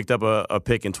also picked up a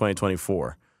pick in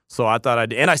 2024. So I thought I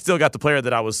did, and I still got the player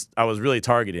that I was really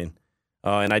targeting.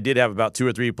 And I did have about 2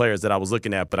 or 3 players that I was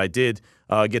looking at, but I did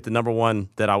get the number 1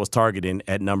 that I was targeting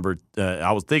at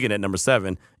I was thinking at number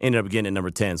 7, ended up getting at number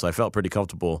 10. So I felt pretty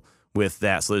comfortable with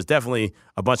that. So there's definitely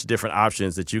a bunch of different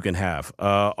options that you can have.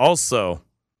 Also,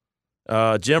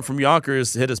 Jim from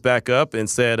Yonkers hit us back up and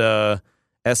said,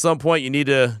 at some point you need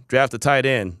to draft a tight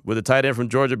end. Would the tight end from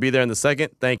Georgia be there in the 2nd?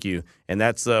 Thank you. And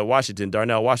that's Washington,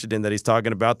 Darnell Washington, that he's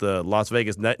talking about, the Las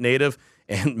Vegas native.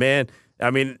 And, man, I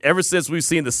mean, ever since we've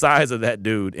seen the size of that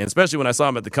dude, and especially when I saw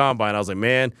him at the Combine, I was like,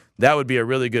 man, that would be a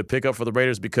really good pickup for the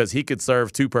Raiders because he could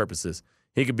serve 2 purposes.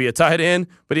 He could be a tight end,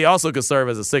 but he also could serve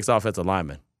as a 6th offensive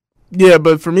lineman. Yeah,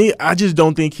 but for me, I just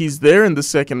don't think he's there in the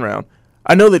 2nd round.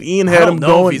 I know that Ian had him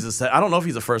going. I don't know if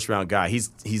he's a first-round guy. He's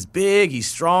big, he's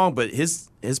strong, but his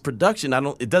production,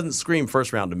 it doesn't scream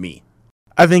first round to me.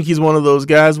 I think he's one of those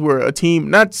guys where a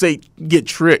team, not to say get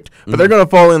tricked, but they're going to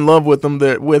fall in love with him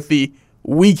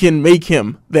we can make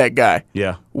him that guy.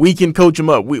 Yeah. We can coach him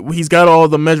up. He's got all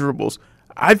the measurables.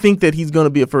 I think that he's going to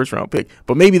be a first-round pick,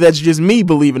 but maybe that's just me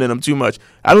believing in him too much.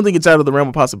 I don't think it's out of the realm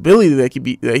of possibility that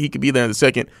he could be there in the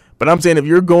 2nd. But I'm saying if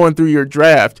you're going through your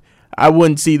draft, I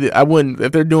wouldn't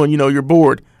if they're doing your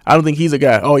board. I don't think he's a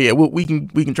guy. Oh yeah, we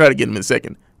can try to get him in the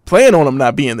 2nd. Plan on him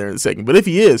not being there in the 2nd, but if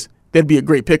he is, that'd be a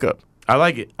great pickup. I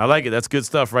like it. That's good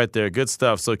stuff right there. Good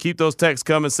stuff. So keep those texts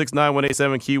coming,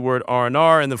 69187, keyword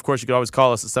R&R. And, of course, you can always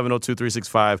call us at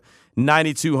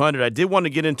 702-365-9200. I did want to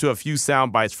get into a few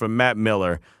sound bites from Matt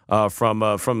Miller from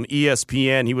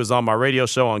ESPN. He was on my radio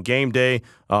show on Game Day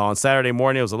on Saturday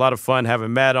morning. It was a lot of fun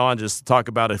having Matt on just to talk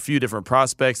about a few different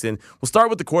prospects. And we'll start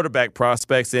with the quarterback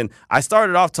prospects. And I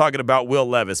started off talking about Will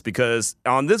Levis because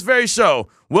on this very show,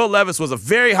 Will Levis was a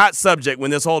very hot subject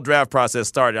when this whole draft process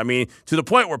started. I mean, to the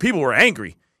point where people were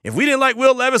angry. If we didn't like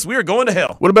Will Levis, we were going to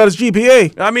hell. What about his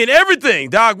GPA? I mean, everything,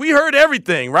 dog. We heard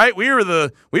everything, right? We were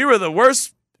the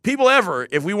worst people ever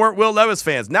if we weren't Will Levis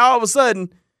fans. Now all of a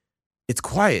sudden, it's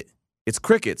quiet. It's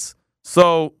crickets.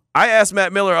 So I asked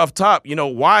Matt Miller off top,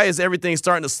 why is everything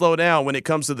starting to slow down when it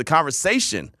comes to the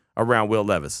conversation around Will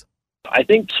Levis? I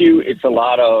think, Q, it's a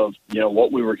lot of,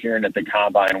 what we were hearing at the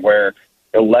Combine where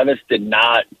Levis did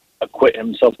not acquit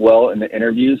himself well in the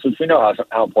interviews, which we know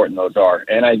how important those are.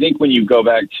 And I think when you go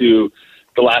back to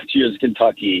the last 2 years of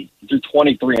Kentucky, he threw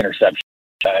 23 interceptions.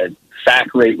 Sack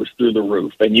rate was through the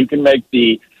roof. And you can make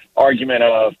the argument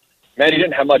of, man, he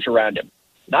didn't have much around him.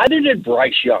 Neither did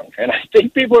Bryce Young. And I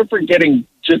think people are forgetting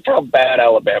just how bad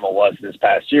Alabama was this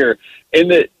past year. In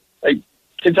that,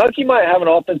 Kentucky might have an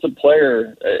offensive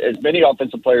player, as many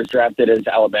offensive players drafted as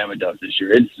Alabama does this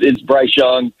year. It's Bryce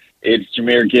Young, it's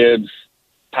Jahmyr Gibbs,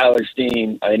 Tyler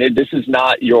Steen. I mean, this is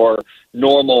not your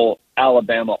normal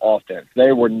Alabama offense.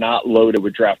 They were not loaded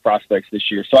with draft prospects this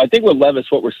year. So I think with Levis,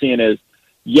 what we're seeing is,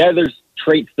 there's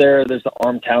traits there. There's the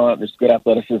arm talent. There's good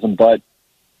athleticism. But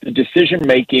the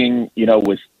decision-making,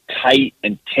 was tight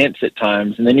and tense at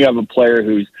times. And then you have a player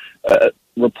who's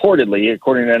reportedly,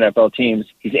 according to NFL teams,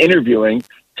 he's interviewing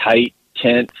tight,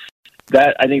 tense,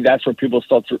 I think that's where people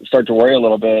start to worry a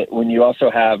little bit when you also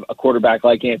have a quarterback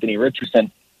like Anthony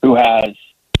Richardson who has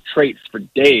traits for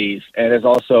days and is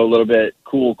also a little bit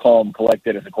cool, calm,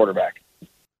 collected as a quarterback.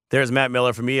 There's Matt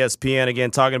Miller from ESPN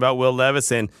again talking about Will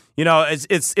Levis. And,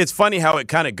 it's funny how it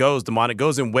kind of goes, Damon. It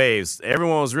goes in waves.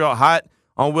 Everyone was real hot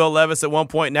on Will Levis at one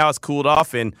point. Now it's cooled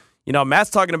off. And, Matt's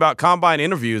talking about combine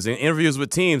interviews and interviews with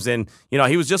teams. And,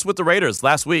 he was just with the Raiders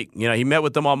last week. He met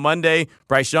with them on Monday.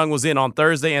 Bryce Young was in on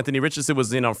Thursday. Anthony Richardson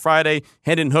was in on Friday.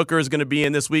 Hendon Hooker is going to be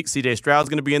in this week. C.J. Stroud is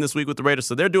going to be in this week with the Raiders.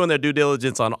 So they're doing their due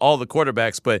diligence on all the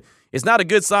quarterbacks. But it's not a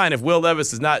good sign if Will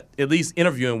Levis is not at least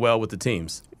interviewing well with the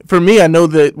teams. For me, I know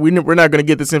that we're not going to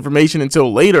get this information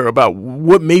until later about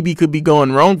what maybe could be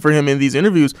going wrong for him in these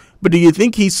interviews. But do you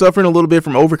think he's suffering a little bit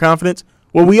from overconfidence?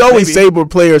 Well, we always say with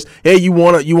players, hey, you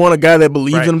want a guy that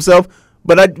believes in himself.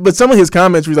 But some of his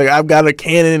comments were like, I've got a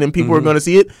cannon and people are going to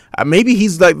see it. Maybe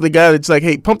he's like the guy that's like,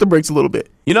 hey, pump the brakes a little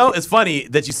bit. It's funny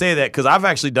that you say that because I've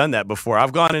actually done that before.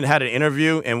 I've gone and had an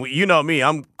interview, and you know me,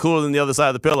 I'm cooler than the other side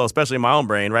of the pillow, especially in my own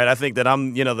brain, right? I think that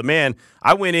I'm, the man.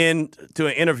 I went in to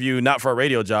an interview not for a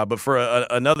radio job, but for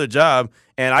another job,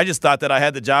 and I just thought that I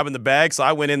had the job in the bag, so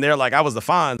I went in there like I was the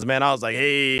Fonz, man. I was like,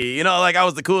 hey, like I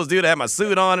was the coolest dude. I had my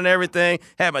suit on and everything,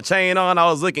 had my chain on. I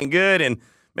was looking good, and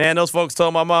man, those folks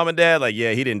told my mom and dad, like,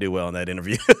 yeah, he didn't do well in that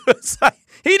interview.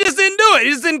 He just didn't do it. He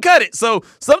just didn't cut it. So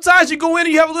sometimes you go in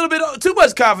and you have a little bit too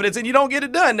much confidence and you don't get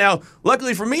it done. Now,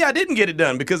 luckily for me, I didn't get it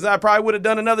done because I probably would have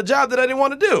done another job that I didn't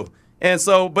want to do. And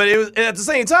so, but at the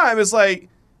same time, it's like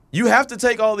you have to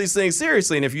take all these things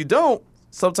seriously. And if you don't,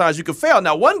 sometimes you can fail.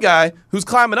 Now, one guy who's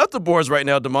climbing up the boards right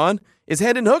now, Damon, is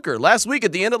Hendon Hooker. Last week,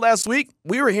 at the end of last week,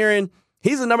 we were hearing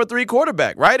he's the number 3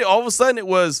 quarterback, right? All of a sudden, it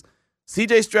was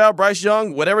C.J. Stroud, Bryce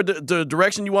Young, whatever the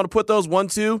direction you want to put those, 1,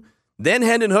 2, then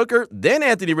Hendon Hooker, then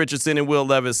Anthony Richardson and Will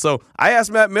Levis. So I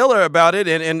asked Matt Miller about it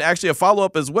and actually a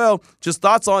follow-up as well. Just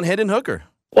thoughts on Hendon Hooker.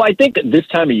 Well, I think that this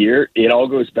time of year, it all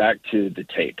goes back to the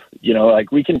tape.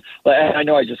 I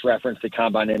know I just referenced the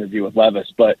combine interview with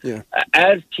Levis, but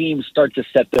as teams start to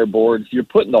set their boards, you're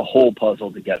putting the whole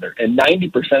puzzle together. And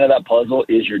 90% of that puzzle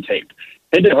is your tape.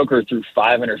 Hendon Hooker threw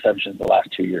 5 interceptions the last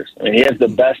 2 years. I mean, he has the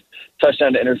best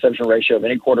touchdown to interception ratio of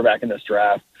any quarterback in this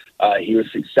draft. He was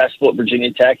successful at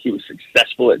Virginia Tech. He was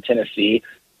successful at Tennessee.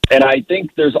 And I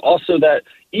think there's also that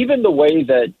even the way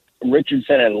that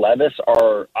Richardson and Levis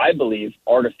are, I believe,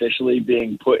 artificially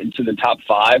being put into the top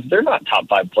 5, they're not top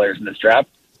 5 players in this draft.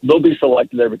 They'll be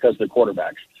selected there because they're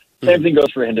quarterbacks. Same thing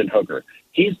goes for Hendon Hooker.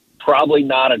 He's probably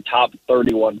not a top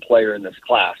 31 player in this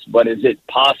class, but is it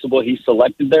possible he's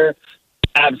selected there?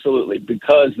 Absolutely,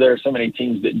 because there are so many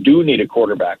teams that do need a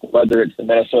quarterback, whether it's the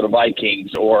Minnesota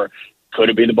Vikings or could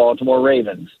it be the Baltimore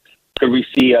Ravens? Could we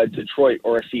see a Detroit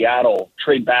or a Seattle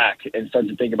trade back and start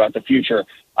to think about the future?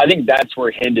 I think that's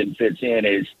where Hendon fits in.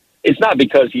 It's not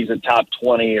because he's a top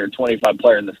 20 or 25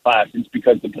 player in this class. It's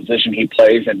because the position he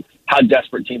plays and how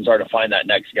desperate teams are to find that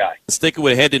next guy. Sticking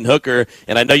with Hendon Hooker,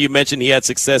 and I know you mentioned he had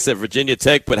success at Virginia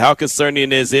Tech, but how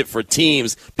concerning is it for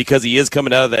teams because he is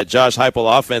coming out of that Josh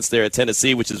Heupel offense there at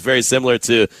Tennessee, which is very similar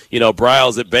to,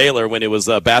 Briles at Baylor when it was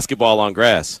basketball on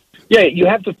grass? Yeah, you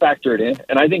have to factor it in,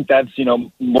 and I think that's,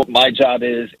 what my job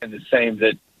is, and the same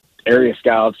that area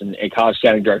scouts and college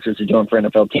scouting directors are doing for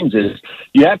NFL teams is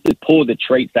you have to pull the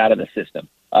traits out of the system.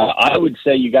 I would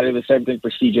say you got to do the same thing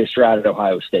for C.J. Stroud at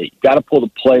Ohio State. You got to pull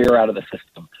the player out of the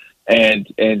system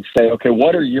and say, okay,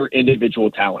 what are your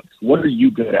individual talents? What are you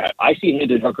good at? I see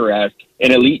Hendon Hooker as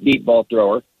an elite deep ball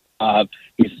thrower.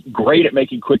 He's great at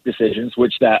making quick decisions,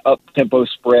 which that up-tempo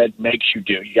spread makes you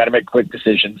do. You got to make quick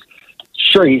decisions.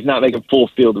 Sure, he's not making full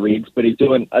field reads, but he's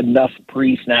doing enough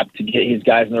pre-snap to get his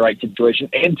guys in the right situation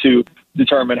and to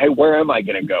determine, hey, where am I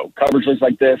going to go? Coverage looks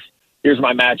like this. Here's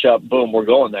my matchup. Boom, we're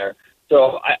going there.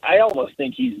 So I almost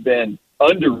think he's been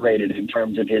underrated in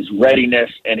terms of his readiness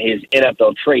and his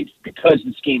NFL traits because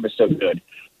the scheme is so good.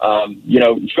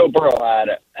 Joe Burrow had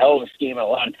a hell of a scheme and a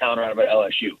lot of talent around him at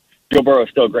LSU. Joe Burrow is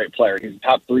still a great player. He's a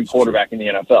top 3 quarterback in the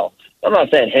NFL. I'm not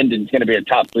saying Hendon's going to be a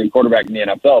top 3 quarterback in the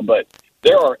NFL, but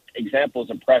there are examples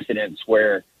and precedents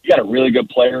where you got a really good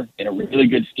player in a really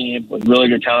good scheme with really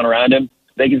good talent around him.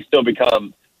 They can still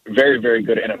become very, very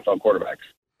good NFL quarterbacks.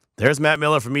 There's Matt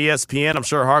Miller from ESPN. I'm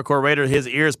sure Hardcore Raider, his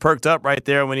ears perked up right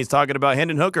there when he's talking about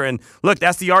Hendon Hooker. And look,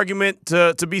 that's the argument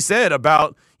to be said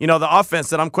about, the offense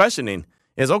that I'm questioning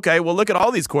is, okay, well, look at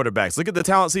all these quarterbacks. Look at the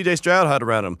talent C.J. Stroud had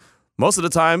around him. Most of the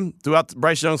time throughout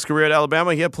Bryce Young's career at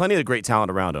Alabama, he had plenty of great talent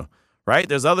around him. Right?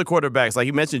 There's other quarterbacks. Like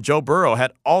you mentioned, Joe Burrow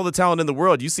had all the talent in the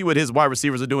world. You see what his wide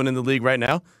receivers are doing in the league right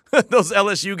now. Those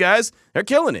LSU guys, they're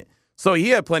killing it. So he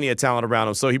had plenty of talent around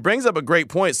him. So he brings up a great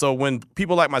point. So when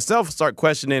people like myself start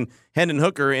questioning Hendon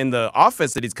Hooker in the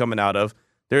offense that he's coming out of,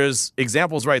 there's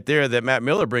examples right there that Matt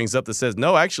Miller brings up that says,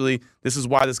 no, actually, this is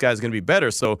why this guy's going to be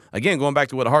better. So, again, going back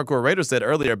to what a Hardcore Raider said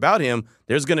earlier about him,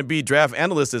 there's going to be draft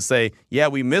analysts that say, yeah,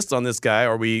 we missed on this guy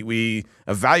or we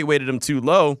evaluated him too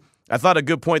low. I thought a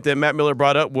good point that Matt Miller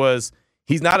brought up was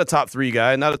he's not a top 3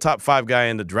 guy, not a top 5 guy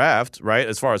in the draft, right,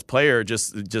 as far as player,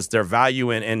 just their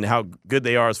value and how good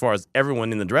they are as far as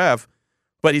everyone in the draft.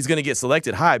 But he's going to get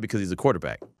selected high because he's a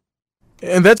quarterback.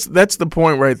 And that's the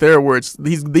point right there where it's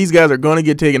these guys are going to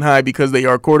get taken high because they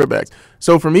are quarterbacks.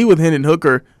 So for me with Hendon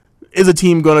Hooker, is a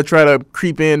team going to try to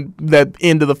creep in that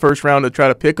into the first round to try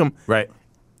to pick him? Right.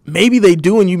 Maybe they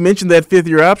do, and you mentioned that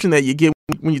 5th-year option that you get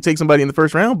when you take somebody in the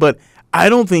first round, but I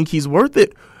don't think he's worth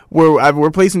it.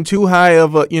 We're placing too high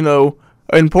of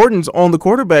importance on the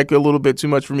quarterback a little bit too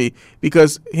much for me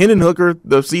because Hendon Hooker,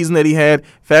 the season that he had,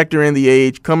 factor in the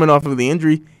age, coming off of the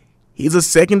injury, he's a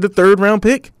 2nd to 3rd round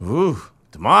pick. Ooh.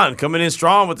 Damon coming in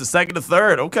strong with the 2nd to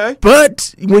 3rd. Okay.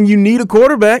 But when you need a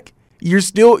quarterback, you're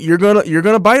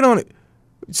gonna bite on it.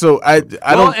 So I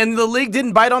don't. And the league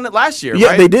didn't bite on it last year. Yeah,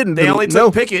 right? they didn't. They only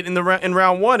took Pickett in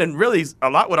round 1, and really a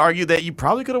lot would argue that you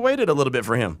probably could have waited a little bit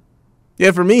for him.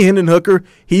 Yeah, for me, Hendon Hooker,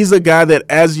 he's a guy that,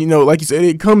 as you know, like you said,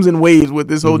 it comes in waves with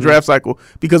this whole draft cycle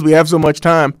because we have so much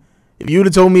time. If you would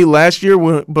have told me last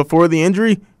year before the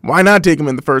injury, why not take him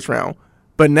in the first round?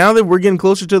 But now that we're getting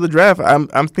closer to the draft,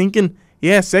 I'm thinking,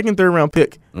 yeah, 2nd, 3rd round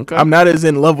pick. Okay. I'm not as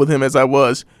in love with him as I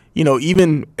was,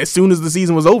 even as soon as the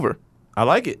season was over. I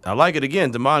like it.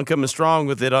 Again. Damon coming strong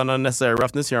with it on Unnecessary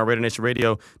Roughness here on Raider Nation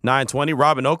Radio 920.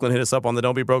 Rob in Oakland hit us up on the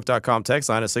don'tbebroke.com text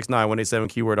line at 69187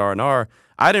 keyword R&R.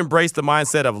 I'd embrace the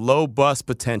mindset of low bust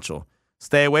potential.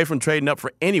 Stay away from trading up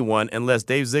for anyone unless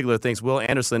Dave Ziegler thinks Will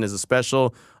Anderson is a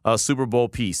special Super Bowl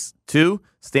piece. 2,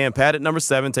 stand pat at number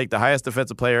 7. Take the highest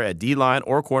defensive player at D-line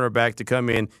or cornerback to come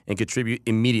in and contribute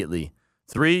immediately.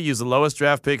 3, use the lowest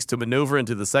draft picks to maneuver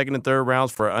into the 2nd and 3rd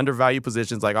rounds for undervalued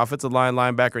positions like offensive line,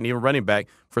 linebacker, and even running back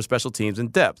for special teams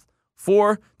and depth.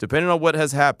 4, depending on what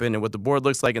has happened and what the board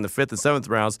looks like in the 5th and 7th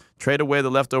rounds, trade away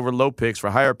the leftover low picks for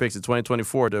higher picks in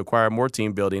 2024 to acquire more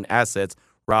team-building assets.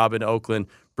 Rob in Oakland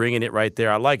bringing it right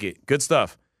there. I like it. Good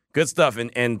stuff. Good stuff.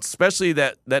 And especially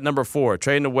that number 4,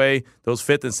 trading away those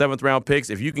 5th and 7th round picks,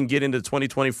 if you can get into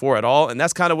 2024 at all. And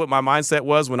that's kind of what my mindset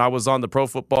was when I was on the Pro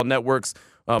Football Network's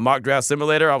mock draft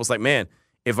simulator. I was like, man,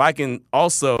 if I can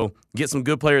also get some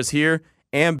good players here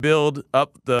and build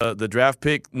up the draft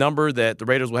pick number that the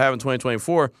Raiders will have in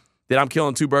 2024, then I'm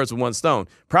killing 2 birds with 1 stone.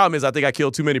 Problem is I think I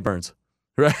killed too many birds,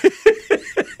 right?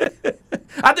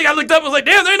 I think I looked up and was like,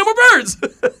 damn, there ain't no more birds.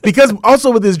 Because also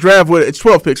with this draft, it's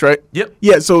 12 picks, right? Yep.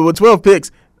 Yeah, so with 12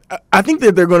 picks, I think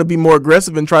that they're going to be more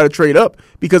aggressive and try to trade up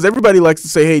because everybody likes to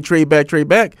say, hey, trade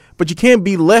back, but you can't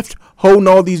be left holding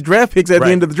all these draft picks at the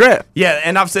end of the draft. Yeah,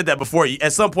 and I've said that before.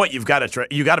 At some point, you've got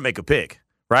to make a pick,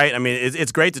 right? I mean,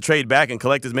 it's great to trade back and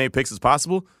collect as many picks as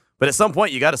possible, but at some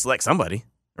point, you got to select somebody,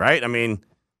 right? I mean,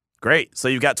 great. So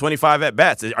you've got 25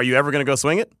 at-bats. Are you ever going to go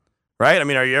swing it? Right? I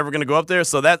mean, are you ever going to go up there?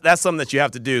 So that's something that you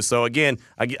have to do. So again,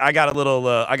 I got a little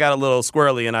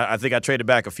squirrely, and I think I traded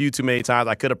back a few too many times.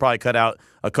 I could have probably cut out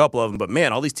a couple of them, but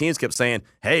man, all these teams kept saying,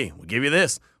 "Hey, we'll give you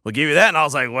this, we'll give you that," and I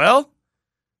was like, "Well,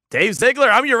 Dave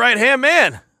Ziegler, I'm your right hand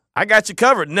man. I got you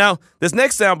covered." Now, this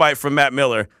next soundbite from Matt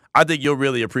Miller, I think you'll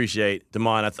really appreciate,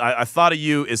 Damon. I thought of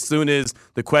you as soon as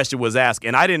the question was asked,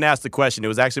 and I didn't ask the question. It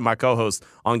was actually my co-host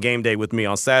on Game Day with me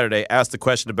on Saturday asked the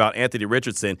question about Anthony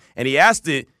Richardson, and he asked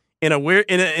it in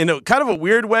a kind of a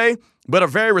weird way, but a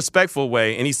very respectful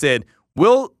way. And he said,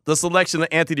 will the selection of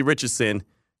Anthony Richardson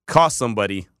cost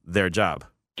somebody their job?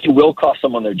 It will cost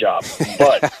someone their job,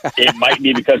 but it might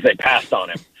be because they passed on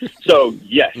him. So,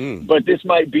 yes, but this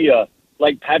might be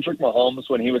like Patrick Mahomes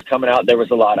when he was coming out, there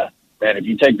was a lot of, man, if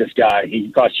you take this guy, he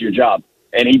can cost you your job.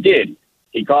 And he did.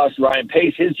 He cost Ryan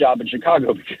Pace his job in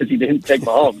Chicago because he didn't take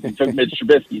Mahomes. He took Mitch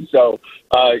Trubisky. So,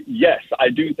 yes, I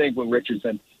do think with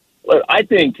Richardson, look,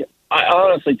 I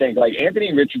honestly think like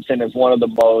Anthony Richardson is one of the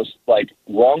most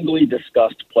wrongly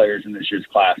discussed players in this year's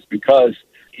class because,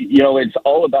 it's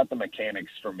all about the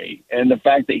mechanics for me. And the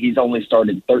fact that he's only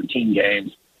started 13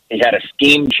 games, he had a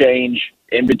scheme change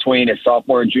in between his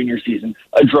sophomore and junior season,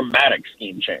 a dramatic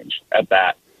scheme change at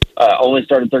that. Only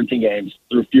started 13 games,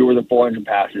 threw fewer than 400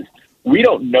 passes. We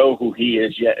don't know who he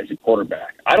is yet as a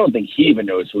quarterback. I don't think he even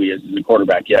knows who he is as a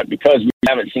quarterback yet because we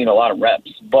haven't seen a lot of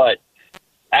reps. But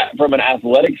from an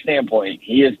athletic standpoint,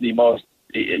 he is the most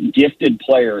gifted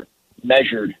player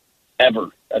measured ever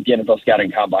at the NFL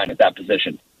Scouting Combine at that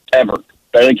position, ever.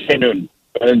 Better than Cam Newton,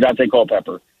 better than Dante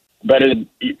Culpepper, better than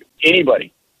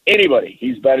anybody anybody,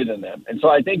 he's better than them. And so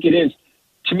I think it is,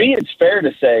 to me, it's fair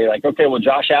to say, like, okay, well,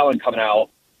 Josh Allen coming out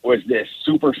was this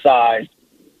supersized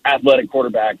athletic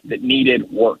quarterback that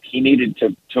needed work. He needed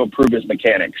to improve his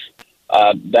mechanics.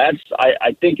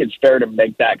 I think it's fair to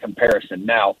make that comparison.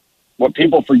 Now, what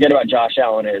people forget about Josh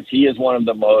Allen is he is one of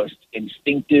the most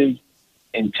instinctive,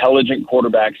 intelligent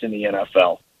quarterbacks in the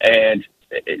NFL. And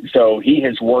so he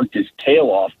has worked his tail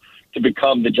off to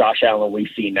become the Josh Allen we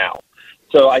see now.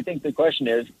 So I think the question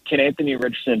is, can Anthony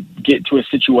Richardson get to a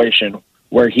situation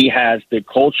where he has the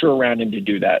culture around him to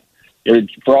do that?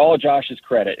 For all of Josh's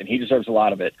credit, and he deserves a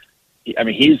lot of it, I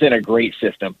mean, he's in a great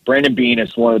system. Brandon Beane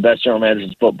is one of the best general managers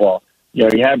in football. You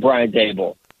had Brian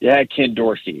Dable. You had Ken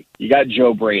Dorsey. You got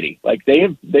Joe Brady. Like,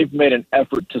 they've made an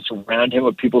effort to surround him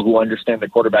with people who understand the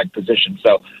quarterback position.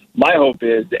 So my hope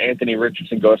is that Anthony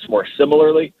Richardson goes more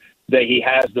similarly, that he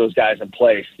has those guys in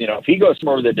place. If he goes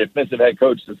more with a defensive head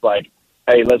coach that's like,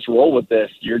 hey, let's roll with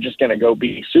this, you're just going to go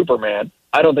be Superman,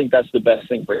 I don't think that's the best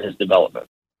thing for his development.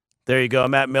 There you go.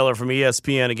 Matt Miller from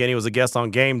ESPN. Again, he was a guest on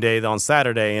Game Day on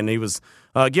Saturday, and he was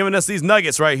giving us these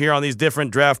nuggets right here on these different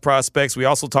draft prospects. We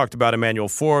also talked about Emmanuel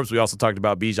Forbes. We also talked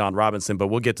about Bijan Robinson, but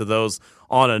we'll get to those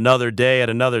on another day at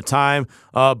another time.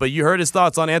 But you heard his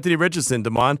thoughts on Anthony Richardson,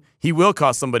 Damon. He will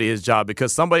cost somebody his job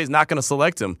because somebody's not going to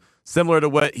select him, similar to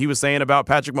what he was saying about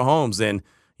Patrick Mahomes. And,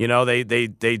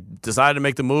 they decided to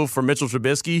make the move for Mitchell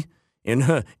Trubisky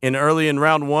in early in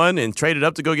round one and traded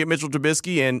up to go get Mitchell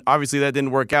Trubisky, and obviously that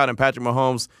didn't work out, and Patrick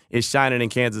Mahomes is shining in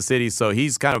Kansas City, so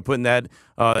he's kind of putting that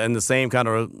in the same kind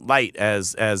of light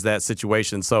as that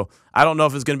situation. So I don't know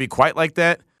if it's going to be quite like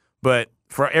that, but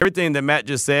for everything that Matt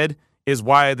just said is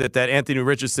why that Anthony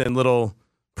Richardson little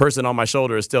person on my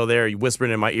shoulder is still there,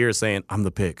 whispering in my ear saying, I'm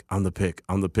the pick, I'm the pick,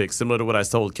 I'm the pick, similar to what I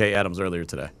told Kay Adams earlier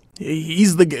today.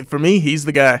 For me, he's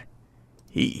the guy.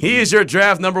 He is your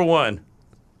draft number one.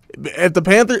 If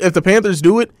the Panthers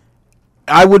do it,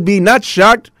 I would be not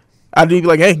shocked. I'd be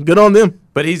like, hey, good on them.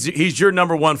 But he's your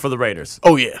number one for the Raiders.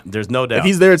 Oh, yeah. There's no doubt. If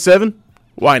he's there at 7,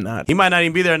 why not? He might not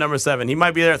even be there at number 7. He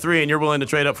might be there at 3, and you're willing to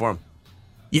trade up for him.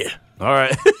 Yeah. All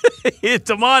right.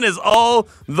 Damon is all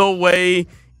the way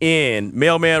in.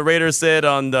 Mailman Raider said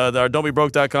on our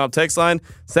don'tbebroke.com text line,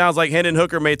 sounds like Hendon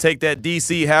Hooker may take that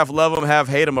DC half love him, half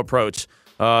hate him approach.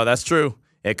 That's true.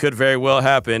 It could very well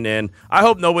happen, and I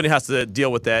hope nobody has to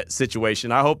deal with that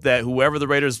situation. I hope that whoever the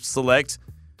Raiders select,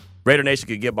 Raider Nation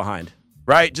could get behind,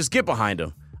 right? Just get behind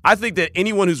them. I think that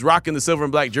anyone who's rocking the silver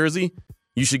and black jersey,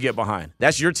 you should get behind.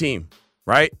 That's your team,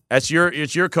 right? It's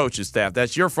your coaching staff.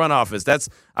 That's your front office.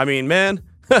 Man,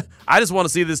 I just want to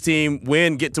see this team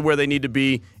win, get to where they need to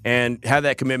be, and have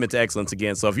that commitment to excellence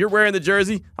again. So if you're wearing the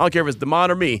jersey, I don't care if it's Damon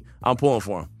or me, I'm pulling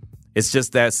for him. It's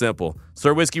just that simple.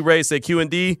 Sir Whiskey Ray said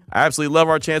Q&D. I absolutely love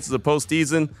our chances of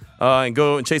postseason and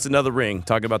go and chase another ring.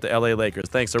 Talking about the LA Lakers.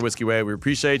 Thanks, Sir Whiskey Ray. We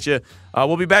appreciate you.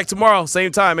 We'll be back tomorrow,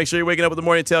 same time. Make sure you're waking up with the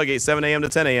morning tailgate, 7 a.m. to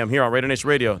 10 a.m. here on Raider Nation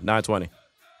Radio 920.